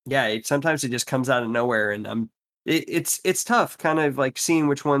yeah, sometimes it just comes out of nowhere, and it's tough kind of seeing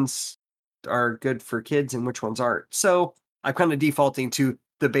which ones are good for kids and which ones aren't. So I'm kind of defaulting to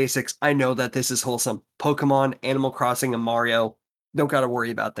the basics. I know that this is wholesome. Pokemon, Animal Crossing, and Mario. Don't got to worry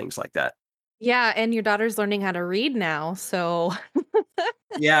about things like that. Yeah, and your daughter's learning how to read now, so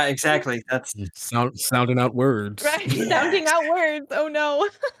yeah, exactly. That's sounding out words. Right, yes. Sounding out words. Oh no.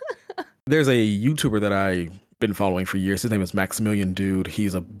 There's a YouTuber that I've been following for years. His name is Maximilian Dude.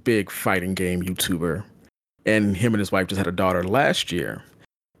 He's a big fighting game YouTuber. And him and his wife just had a daughter last year.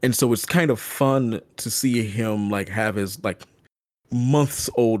 And so it's kind of fun to see him have his months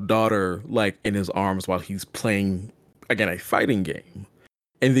old daughter in his arms while he's playing, again, a fighting game.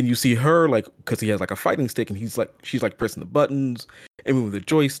 And then you see her because he has a fighting stick, and she's pressing the buttons and moving the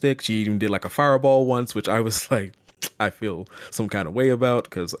joystick. She even did a fireball once, which I was I feel some kind of way about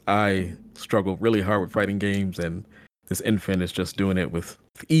because I struggle really hard with fighting games, and this infant is just doing it with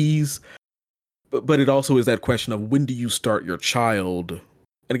ease. But it also is that question of when do you start your child?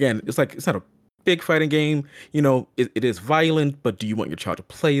 And again, it's not a big fighting game. It is violent, but do you want your child to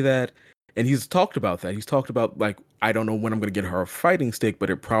play that? And he's talked about that. He's talked about I don't know when I'm going to get her a fighting stick, but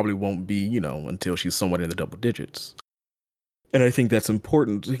it probably won't be, until she's somewhat in the double digits. And I think that's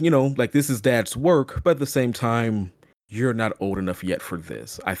important. This is dad's work, but at the same time, you're not old enough yet for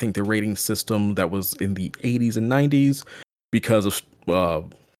this. I think the rating system that was in the 80s and 90s, because of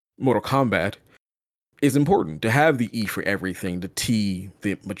Mortal Kombat, is important to have the E for everything, the T,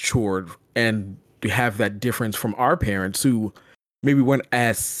 the matured, and to have that difference from our parents who maybe weren't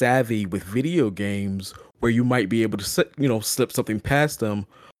as savvy with video games, where you might be able to slip something past them.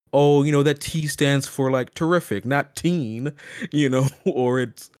 Oh, that T stands for terrific, not teen, or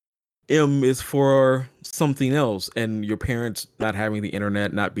it's M is for something else. And your parents not having the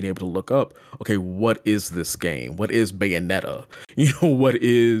internet, not being able to look up, okay, what is this game? What is Bayonetta? What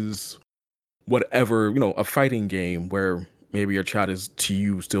is whatever, a fighting game where maybe your child is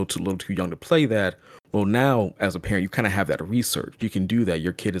still too little too young to play that. Well, now as a parent, you kind of have that research. You can do that.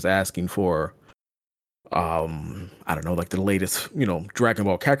 Your kid is asking for, I don't know, the latest, Dragon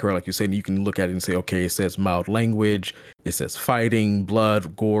Ball Kakarot, like you said, and you can look at it and say, okay, it says mild language, it says fighting,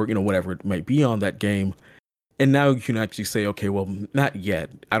 blood, gore, whatever it might be on that game. And now you can actually say, okay, well, not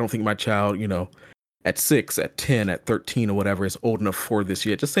yet. I don't think my child, at 6, at 10, at 13 or whatever is old enough for this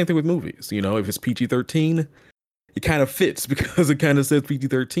yet. Just same thing with movies. If it's PG-13, it kind of fits because it kind of says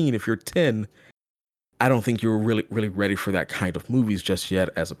PG-13. If you're 10, I don't think you're really, really ready for that kind of movies just yet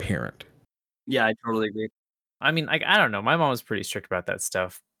as a parent. Yeah, I totally agree. I mean, I don't know. My mom was pretty strict about that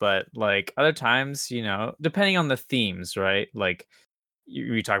stuff, but other times, depending on the themes, right? Like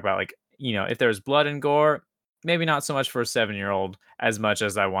we talk about, if there's blood and gore, maybe not so much for a 7-year-old as much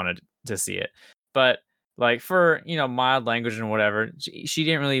as I wanted to see it. But for, mild language and whatever, she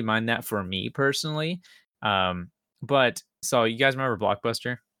didn't really mind that for me personally. But so you guys remember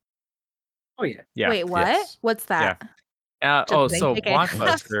Blockbuster? Oh yeah. Yeah. Wait, what? Yes. What's that? Yeah. So Okay.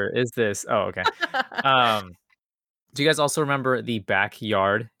 Blockbuster is this. Oh, okay. Do you guys also remember the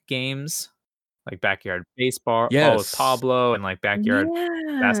backyard games? Like backyard baseball, with Pablo, and backyard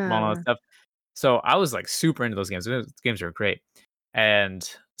basketball and all that stuff. So I was super into those games. Those games are great. And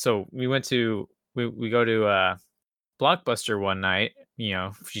so we went to we go to Blockbuster one night. She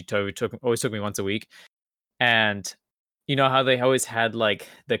always took me once a week. And you know how they always had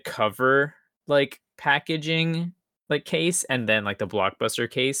the cover packaging case, and then the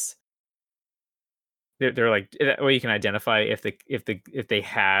Blockbuster case. They're that way you can identify if they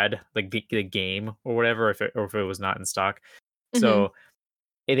had the game or whatever, if it was not in stock. So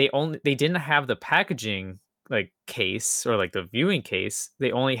they didn't have the packaging case or the viewing case.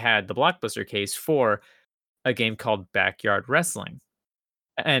 They only had the Blockbuster case for a game called Backyard Wrestling.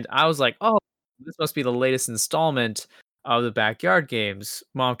 And I was like, oh, this must be the latest installment of the Backyard games.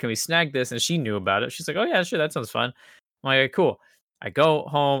 Mom, can we snag this? And she knew about it. She's like, oh yeah, sure, that sounds fun. I'm like, okay, cool. I go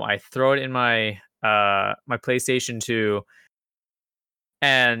home, I throw it in my my PlayStation 2,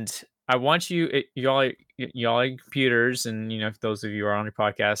 and I want y'all computers, and if those of you are on your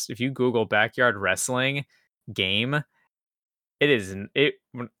podcast, if you Google Backyard Wrestling game, it isn't it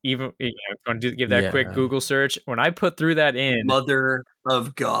even give that quick Google search. When I put through that in, Mother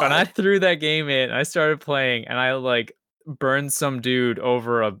of God, when I threw that game in, I started playing, and I burned some dude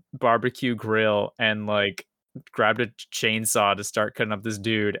over a barbecue grill, and grabbed a chainsaw to start cutting up this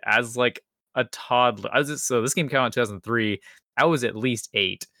dude as a toddler. So this game came out in 2003. I was at least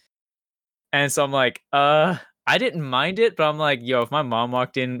 8. And so I'm like, I didn't mind it, but I'm like, yo, if my mom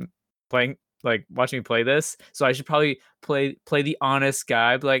walked in playing, watching me play this, so I should probably play the honest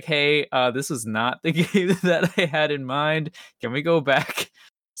guy, be like, hey, this was not the game that I had in mind. Can we go back?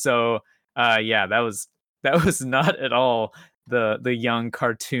 So yeah, that was not at all the young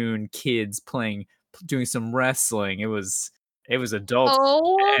cartoon kids doing some wrestling. It was adult.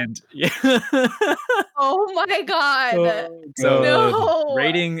 Oh, And yeah. oh my God. So No.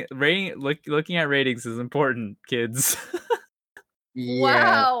 looking at ratings is important, kids. Yeah.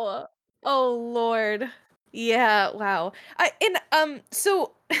 Wow. Oh Lord. Yeah, wow.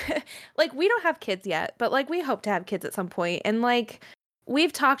 So we don't have kids yet, but we hope to have kids at some point. And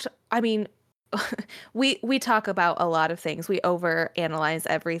we've talked, I mean, we talk about a lot of things. We overanalyze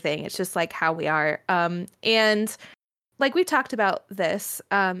everything. It's just how we are. And we talked about this.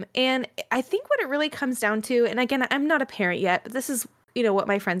 And I think what it really comes down to, and again, I'm not a parent yet, but this is, what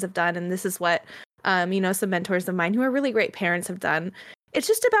my friends have done, and this is what some mentors of mine who are really great parents have done. It's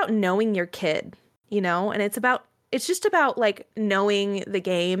just about knowing your kid, and it's just about knowing the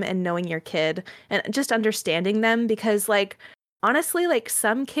game and knowing your kid and just understanding them, because honestly,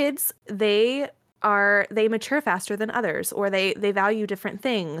 some kids, they mature faster than others, or they value different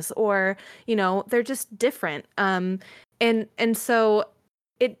things, or they're just different. And so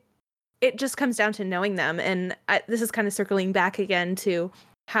it just comes down to knowing them. And this is kind of circling back again to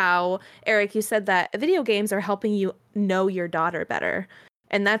how, Eric, you said that video games are helping you know your daughter better.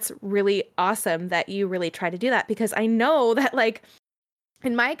 And that's really awesome that you really try to do that, because I know that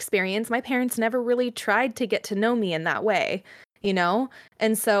in my experience, my parents never really tried to get to know me in that way,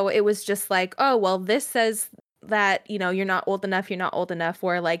 And so it was just oh, well, this says that, you're not old enough,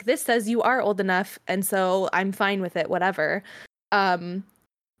 or this says you are old enough, and so I'm fine with it, whatever.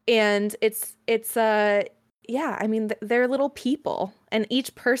 And it's yeah, I mean, they're little people, and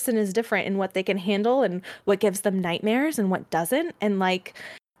each person is different in what they can handle and what gives them nightmares and what doesn't. And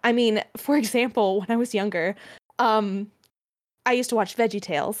I mean, for example, when I was younger, I used to watch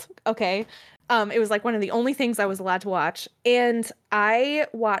VeggieTales. Okay. It was one of the only things I was allowed to watch. And I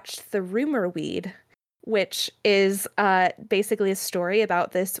watched The Rumor Weed, which is basically a story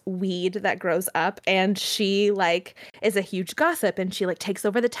about this weed that grows up, and she is a huge gossip, and she takes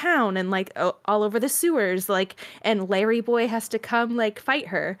over the town and all over the sewers, and Larry Boy has to come fight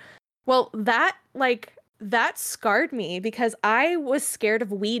her. Well, that scarred me, because I was scared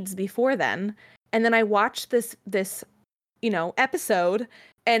of weeds before then. And then I watched this episode,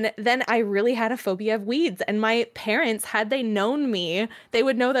 and then I really had a phobia of weeds. And my parents, had they known me, they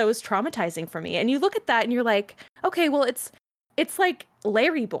would know that it was traumatizing for me. And you look at that and you're like, okay, well, it's like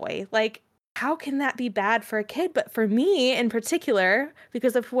Larry Boy. Like, how can that be bad for a kid? But for me in particular,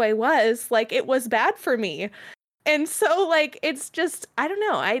 because of who I was, like, it was bad for me. And so, like, it's just, I don't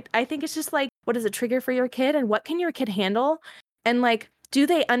know. I think it's just like, what is a trigger for your kid, and what can your kid handle? And like, do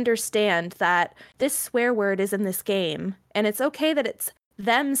they understand that this swear word is in this game, and it's okay that it's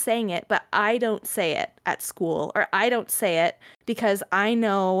them saying it, but I don't say it at school, or I don't say it because I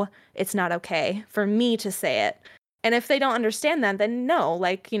know it's not okay for me to say it. And if they don't understand that, then no,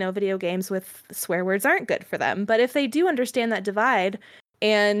 like, video games with swear words aren't good for them. But if they do understand that divide,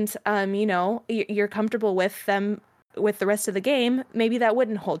 and you're comfortable with them with the rest of the game, maybe that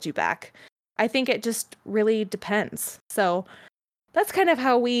wouldn't hold you back. I think it just really depends. So that's kind of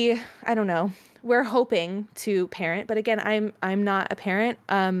how I don't know, we're hoping to parent. But again, I'm not a parent.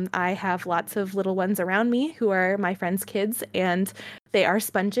 I have lots of little ones around me who are my friends' kids, and they are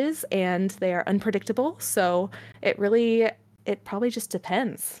sponges and they are unpredictable. So it probably just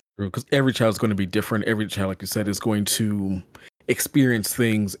depends. Because every child is going to be different. Every child, like you said, is going to experience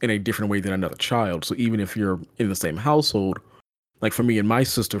things in a different way than another child. So even if you're in the same household, like for me and my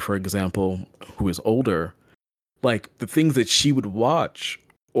sister, for example, who is older, like the things that she would watch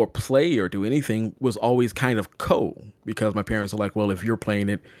or play or do anything was always kind of because my parents are like, well, if you're playing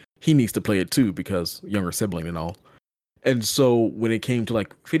it, he needs to play it too, because younger sibling and all. And so when it came to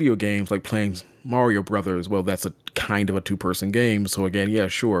like video games, like playing Mario Brothers, well, that's a kind of a 2-person game. So again, yeah,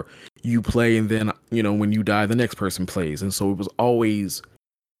 sure, you play, and then, when you die, the next person plays. And so it was always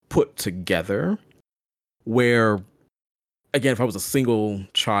put together where, again, if I was a single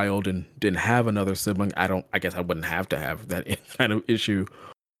child and didn't have another sibling, I guess I wouldn't have to have that kind of issue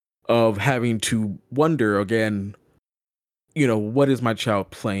of having to wonder again, what is my child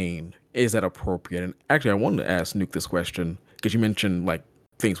playing? Is that appropriate? And actually, I wanted to ask Nuke this question, because you mentioned like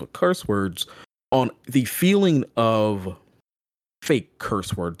things with curse words, on the feeling of fake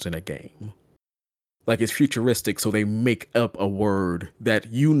curse words in a game. Like, it's futuristic, so they make up a word that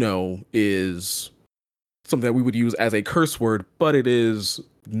is something that we would use as a curse word, but it is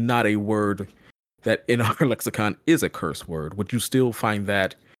not a word that in our lexicon is a curse word. Would you still find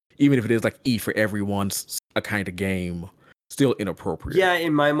that, even if it is like E for everyone's a kind of game, still inappropriate? Yeah,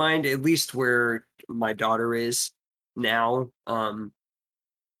 in my mind, at least where my daughter is now,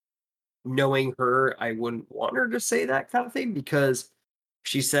 knowing her, I wouldn't want her to say that kind of thing, because if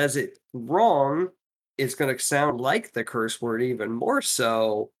she says it wrong, it's going to sound like the curse word even more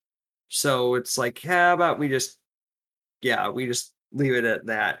so. So it's like, how about we just leave it at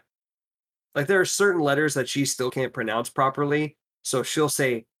that. Like, there are certain letters that she still can't pronounce properly. So she'll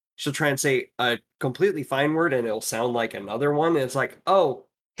try and say a completely fine word, and it'll sound like another one. And it's like, oh,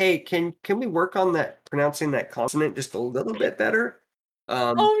 hey, can we work on that, pronouncing that consonant just a little bit better?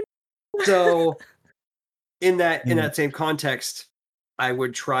 So in that same context, I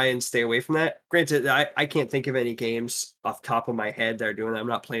would try and stay away from that. Granted, I can't think of any games off the top of my head that are doing that. I'm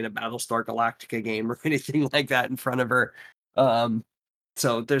not playing a Battlestar Galactica game or anything like that in front of her.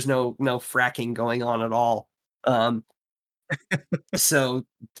 So there's no fracking going on at all. So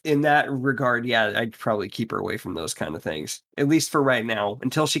in that regard, yeah, I'd probably keep her away from those kind of things, at least for right now,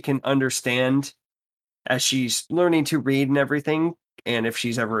 until she can understand as she's learning to read and everything. And if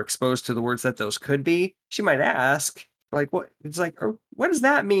she's ever exposed to the words that those could be, she might ask, like, what? It's like, oh, what does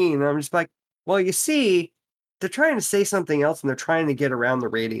that mean? And I'm just like, well, you see, they're trying to say something else, and they're trying to get around the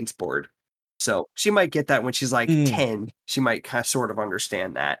ratings board. So she might get that when she's like 10. She might kind of sort of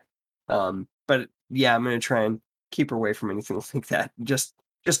understand that. But yeah, I'm going to try and keep her away from anything like that, just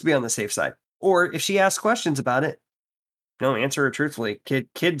to be on the safe side. Or if she asks questions about it, no, answer her truthfully.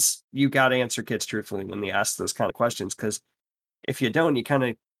 Kids, you got to answer kids truthfully when they ask those kind of questions, because if you don't, you kind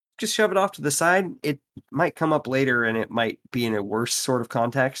of just shove it off to the side. It might come up later, and it might be in a worse sort of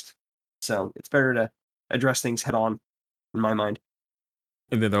context. So it's better to address things head on, in my mind.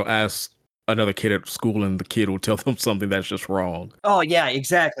 And then they'll ask another kid at school, and the kid will tell them something that's just wrong. Oh yeah,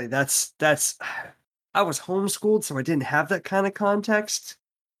 exactly. That's I was homeschooled, so I didn't have that kind of context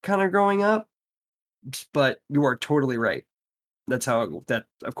kind of growing up. But you are totally right. That's how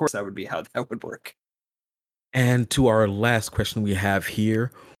of course that would be how that would work. And to our last question we have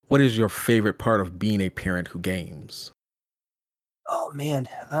here, what is your favorite part of being a parent who games? Oh man.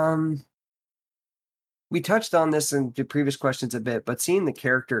 We touched on this in the previous questions a bit, but seeing the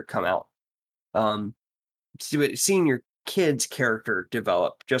character come out, seeing your kid's character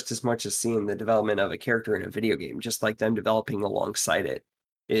develop just as much as seeing the development of a character in a video game, just like them developing alongside it,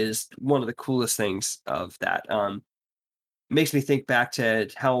 is one of the coolest things of that. Makes me think back to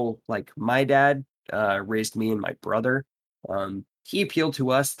how like my dad raised me and my brother. He appealed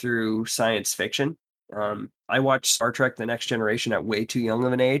to us through science fiction. I watched Star Trek: The Next Generation at way too young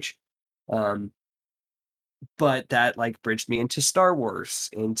of an age. Um, but that like bridged me into Star Wars,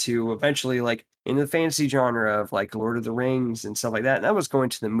 into eventually like into the fantasy genre of like Lord of the Rings and stuff like that. And that was going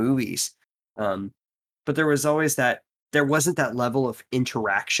to the movies. But there was always there wasn't that level of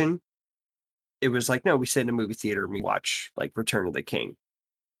interaction. It was like, no, we sit in a movie theater and we watch like Return of the King.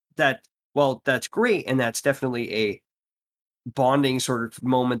 That's great. And that's definitely a bonding sort of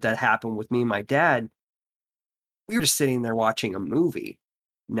moment that happened with me and my dad. We were just sitting there watching a movie.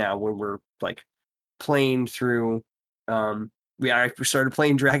 Now when we're like playing through, we started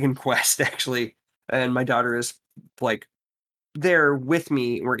playing Dragon Quest actually, and my daughter is like there with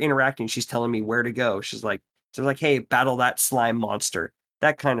me. We're interacting. She's telling me where to go. She's like, hey, battle that slime monster,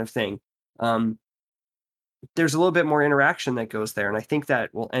 that kind of thing. There's a little bit more interaction that goes there, and I think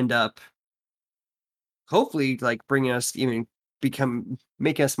that will end up hopefully like bringing us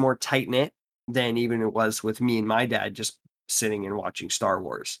making us more tight knit than even it was with me and my dad just sitting and watching Star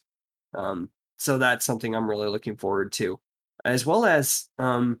Wars. So that's something I'm really looking forward to, as well as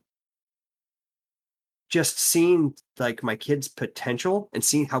just seeing like my kids' potential and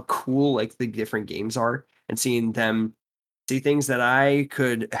seeing how cool like the different games are, and seeing them see things that I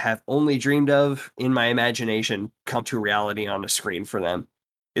could have only dreamed of in my imagination come to reality on a screen for them.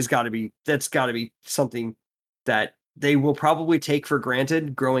 That's got to be something that they will probably take for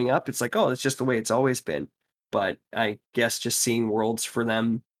granted growing up. It's like, oh, it's just the way it's always been. But I guess just seeing worlds for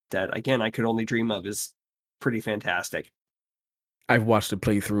them that, again, I could only dream of is pretty fantastic. I've watched a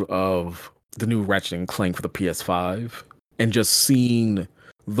playthrough of the new Ratchet and Clank for the PS5, and just seeing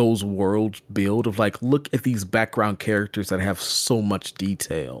those worlds build of like, look at these background characters that have so much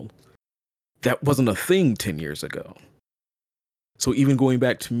detail. That wasn't a thing 10 years ago. So even going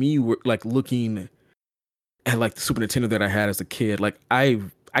back to me, like looking at like the Super Nintendo that I had as a kid, like I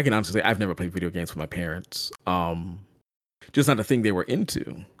can honestly say I've never played video games with my parents. Just not a thing they were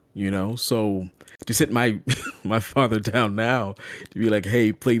into, you know? So to sit my my father down now to be like,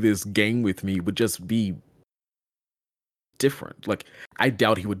 hey, play this game with me would just be different. Like, I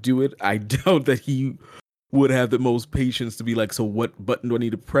doubt he would do it. I doubt that he would have the most patience to be like, so what button do I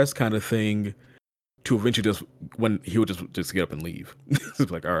need to press kind of thing, to eventually just, when he would just get up and leave.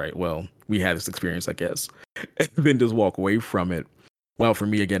 It's like, all right, well, we had this experience, I guess. And then just walk away from it. Well, for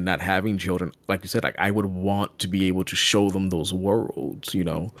me, again, not having children, like you said, like I would want to be able to show them those worlds, you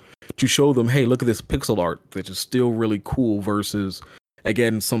know, to show them, hey, look at this pixel art that is still really cool versus,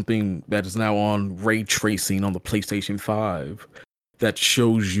 again, something that is now on ray tracing on the PlayStation 5 that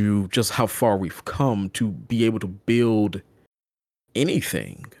shows you just how far we've come to be able to build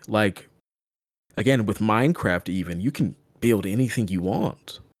anything. Like, again, with Minecraft, even, you can build anything you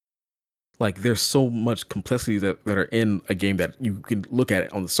want. Like, there's so much complexity that are in a game that you can look at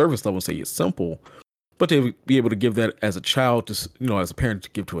it on the surface level and say it's simple, but to be able to give that as a child, to, you know, as a parent, to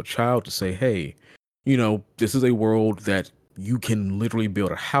give to a child to say, hey, you know, this is a world that you can literally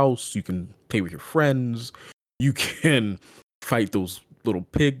build a house, you can play with your friends, you can fight those little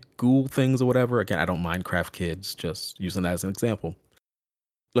pig ghoul things or whatever. Again, I don't Minecraft kids, just using that as an example.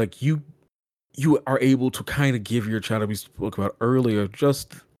 Like, you are able to kind of give your child, as we spoke about earlier,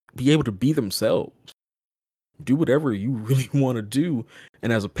 just be able to be themselves, do whatever you really want to do.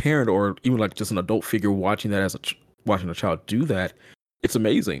 And as a parent, or even like just an adult figure watching that, watching a child do that, it's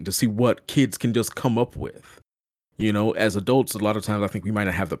amazing to see what kids can just come up with. You know, as adults, a lot of times I think we might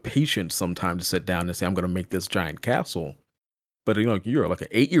not have the patience sometimes to sit down and say, I'm going to make this giant castle. But, you know, you're like an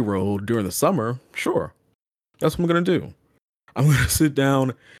 8-year-old during the summer. Sure. That's what I'm going to do. I'm going to sit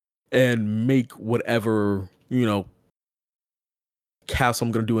down and make whatever, you know, castle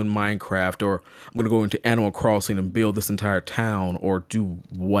I'm going to do in Minecraft, or I'm going to go into Animal Crossing and build this entire town, or do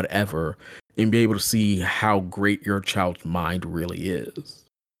whatever, and be able to see how great your child's mind really is.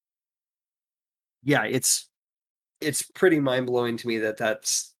 Yeah, it's pretty mind-blowing to me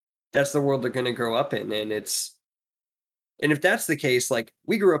that's the world they're going to grow up in. And if that's the case, like,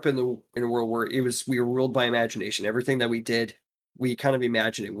 we grew up in a world where we were ruled by imagination. Everything that we did, we kind of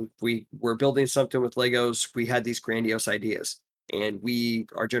imagined it. We were building something with Legos. We had these grandiose ideas, and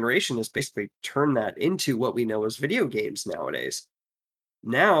our generation has basically turned that into what we know as video games nowadays.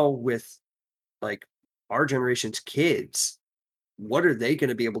 Now with like our generation's kids, what are they going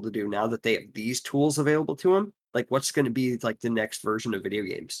to be able to do now that they have these tools available to them? Like, what's going to be like the next version of video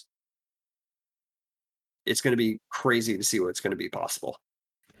games? It's going to be crazy to see what's going to be possible.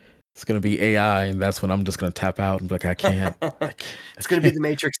 It's gonna be AI, and that's when I'm just gonna tap out and be like, I can't. It's gonna be the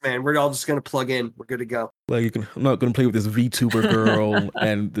Matrix, man. We're all just gonna plug in. We're good to go. Like, I'm not gonna play with this VTuber girl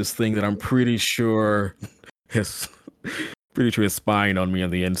and this thing that I'm pretty sure is spying on me on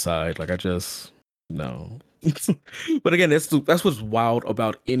the inside. Like, I just no. But again, that's what's wild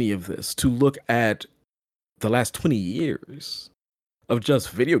about any of this. To look at the last 20 years of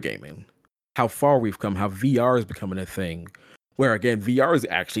just video gaming, how far we've come, how VR is becoming a thing. Where again, VR is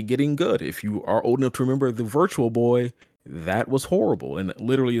actually getting good. If you are old enough to remember the Virtual Boy, that was horrible and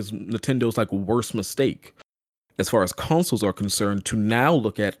literally is Nintendo's like worst mistake as far as consoles are concerned. To now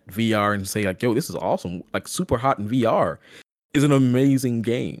look at VR and say like, yo, this is awesome, like super hot in VR is an amazing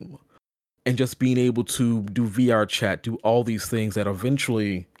game. And just being able to do VR chat, do all these things that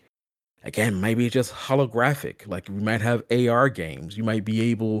eventually, again, maybe just holographic. Like we might have AR games. You might be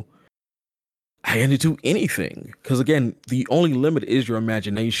able to do anything. Because again, the only limit is your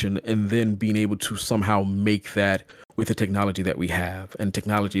imagination and then being able to somehow make that with the technology that we have. And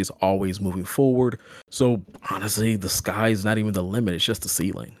technology is always moving forward. So honestly, the sky is not even the limit. It's just the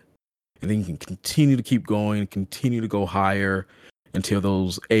ceiling. And then you can continue to keep going, continue to go higher until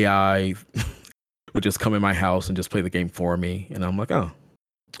those AI would just come in my house and just play the game for me. And I'm like, oh,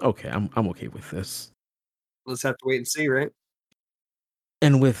 okay, I'm okay with this. Let's have to wait and see, right?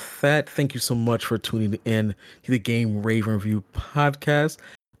 And with that, thank you so much for tuning in to the Game Raven Review podcast.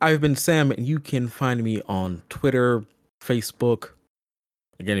 I've been Sam, and you can find me on Twitter, Facebook.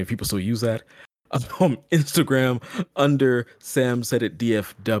 Again, if people still use that. Instagram under Sam Said It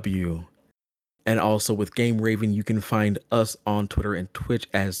DFW. And also with Game Raven, you can find us on Twitter and Twitch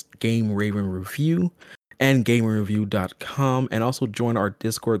as Game Raven Review and GameRavenReview.com. And also join our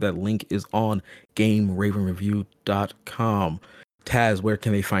Discord. That link is on GameRavenReview.com. Taz, where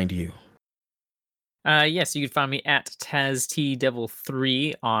can they find you? Yes, you can find me at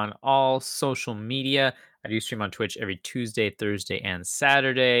TazTDevil3 on all social media. I do stream on Twitch every Tuesday, Thursday, and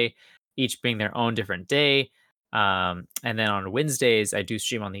Saturday, each being their own different day. And then on Wednesdays, I do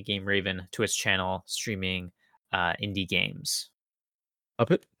stream on the Game Raven Twitch channel, streaming indie games.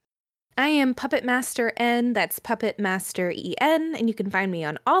 Puppet? I am Puppet Master N. That's Puppet Master EN, and you can find me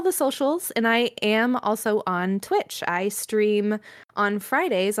on all the socials. And I am also on Twitch. I stream on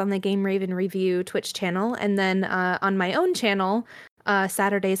Fridays on the Game Raven Review Twitch channel, and then on my own channel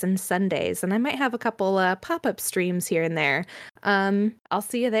Saturdays and Sundays. And I might have a couple pop-up streams here and there. I'll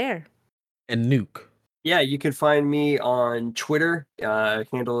see you there. And Nuke. Yeah, you can find me on Twitter.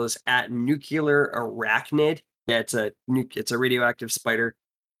 Handle is at Nuclear Arachnid. Yeah, it's a radioactive spider.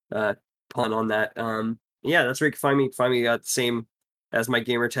 Pun on that. Yeah, that's where you can find me. Find me the same as my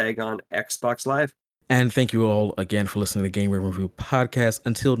gamer tag on Xbox Live. And thank you all again for listening to the Game Raven Review podcast.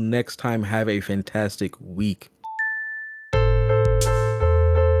 Until next time, have a fantastic week.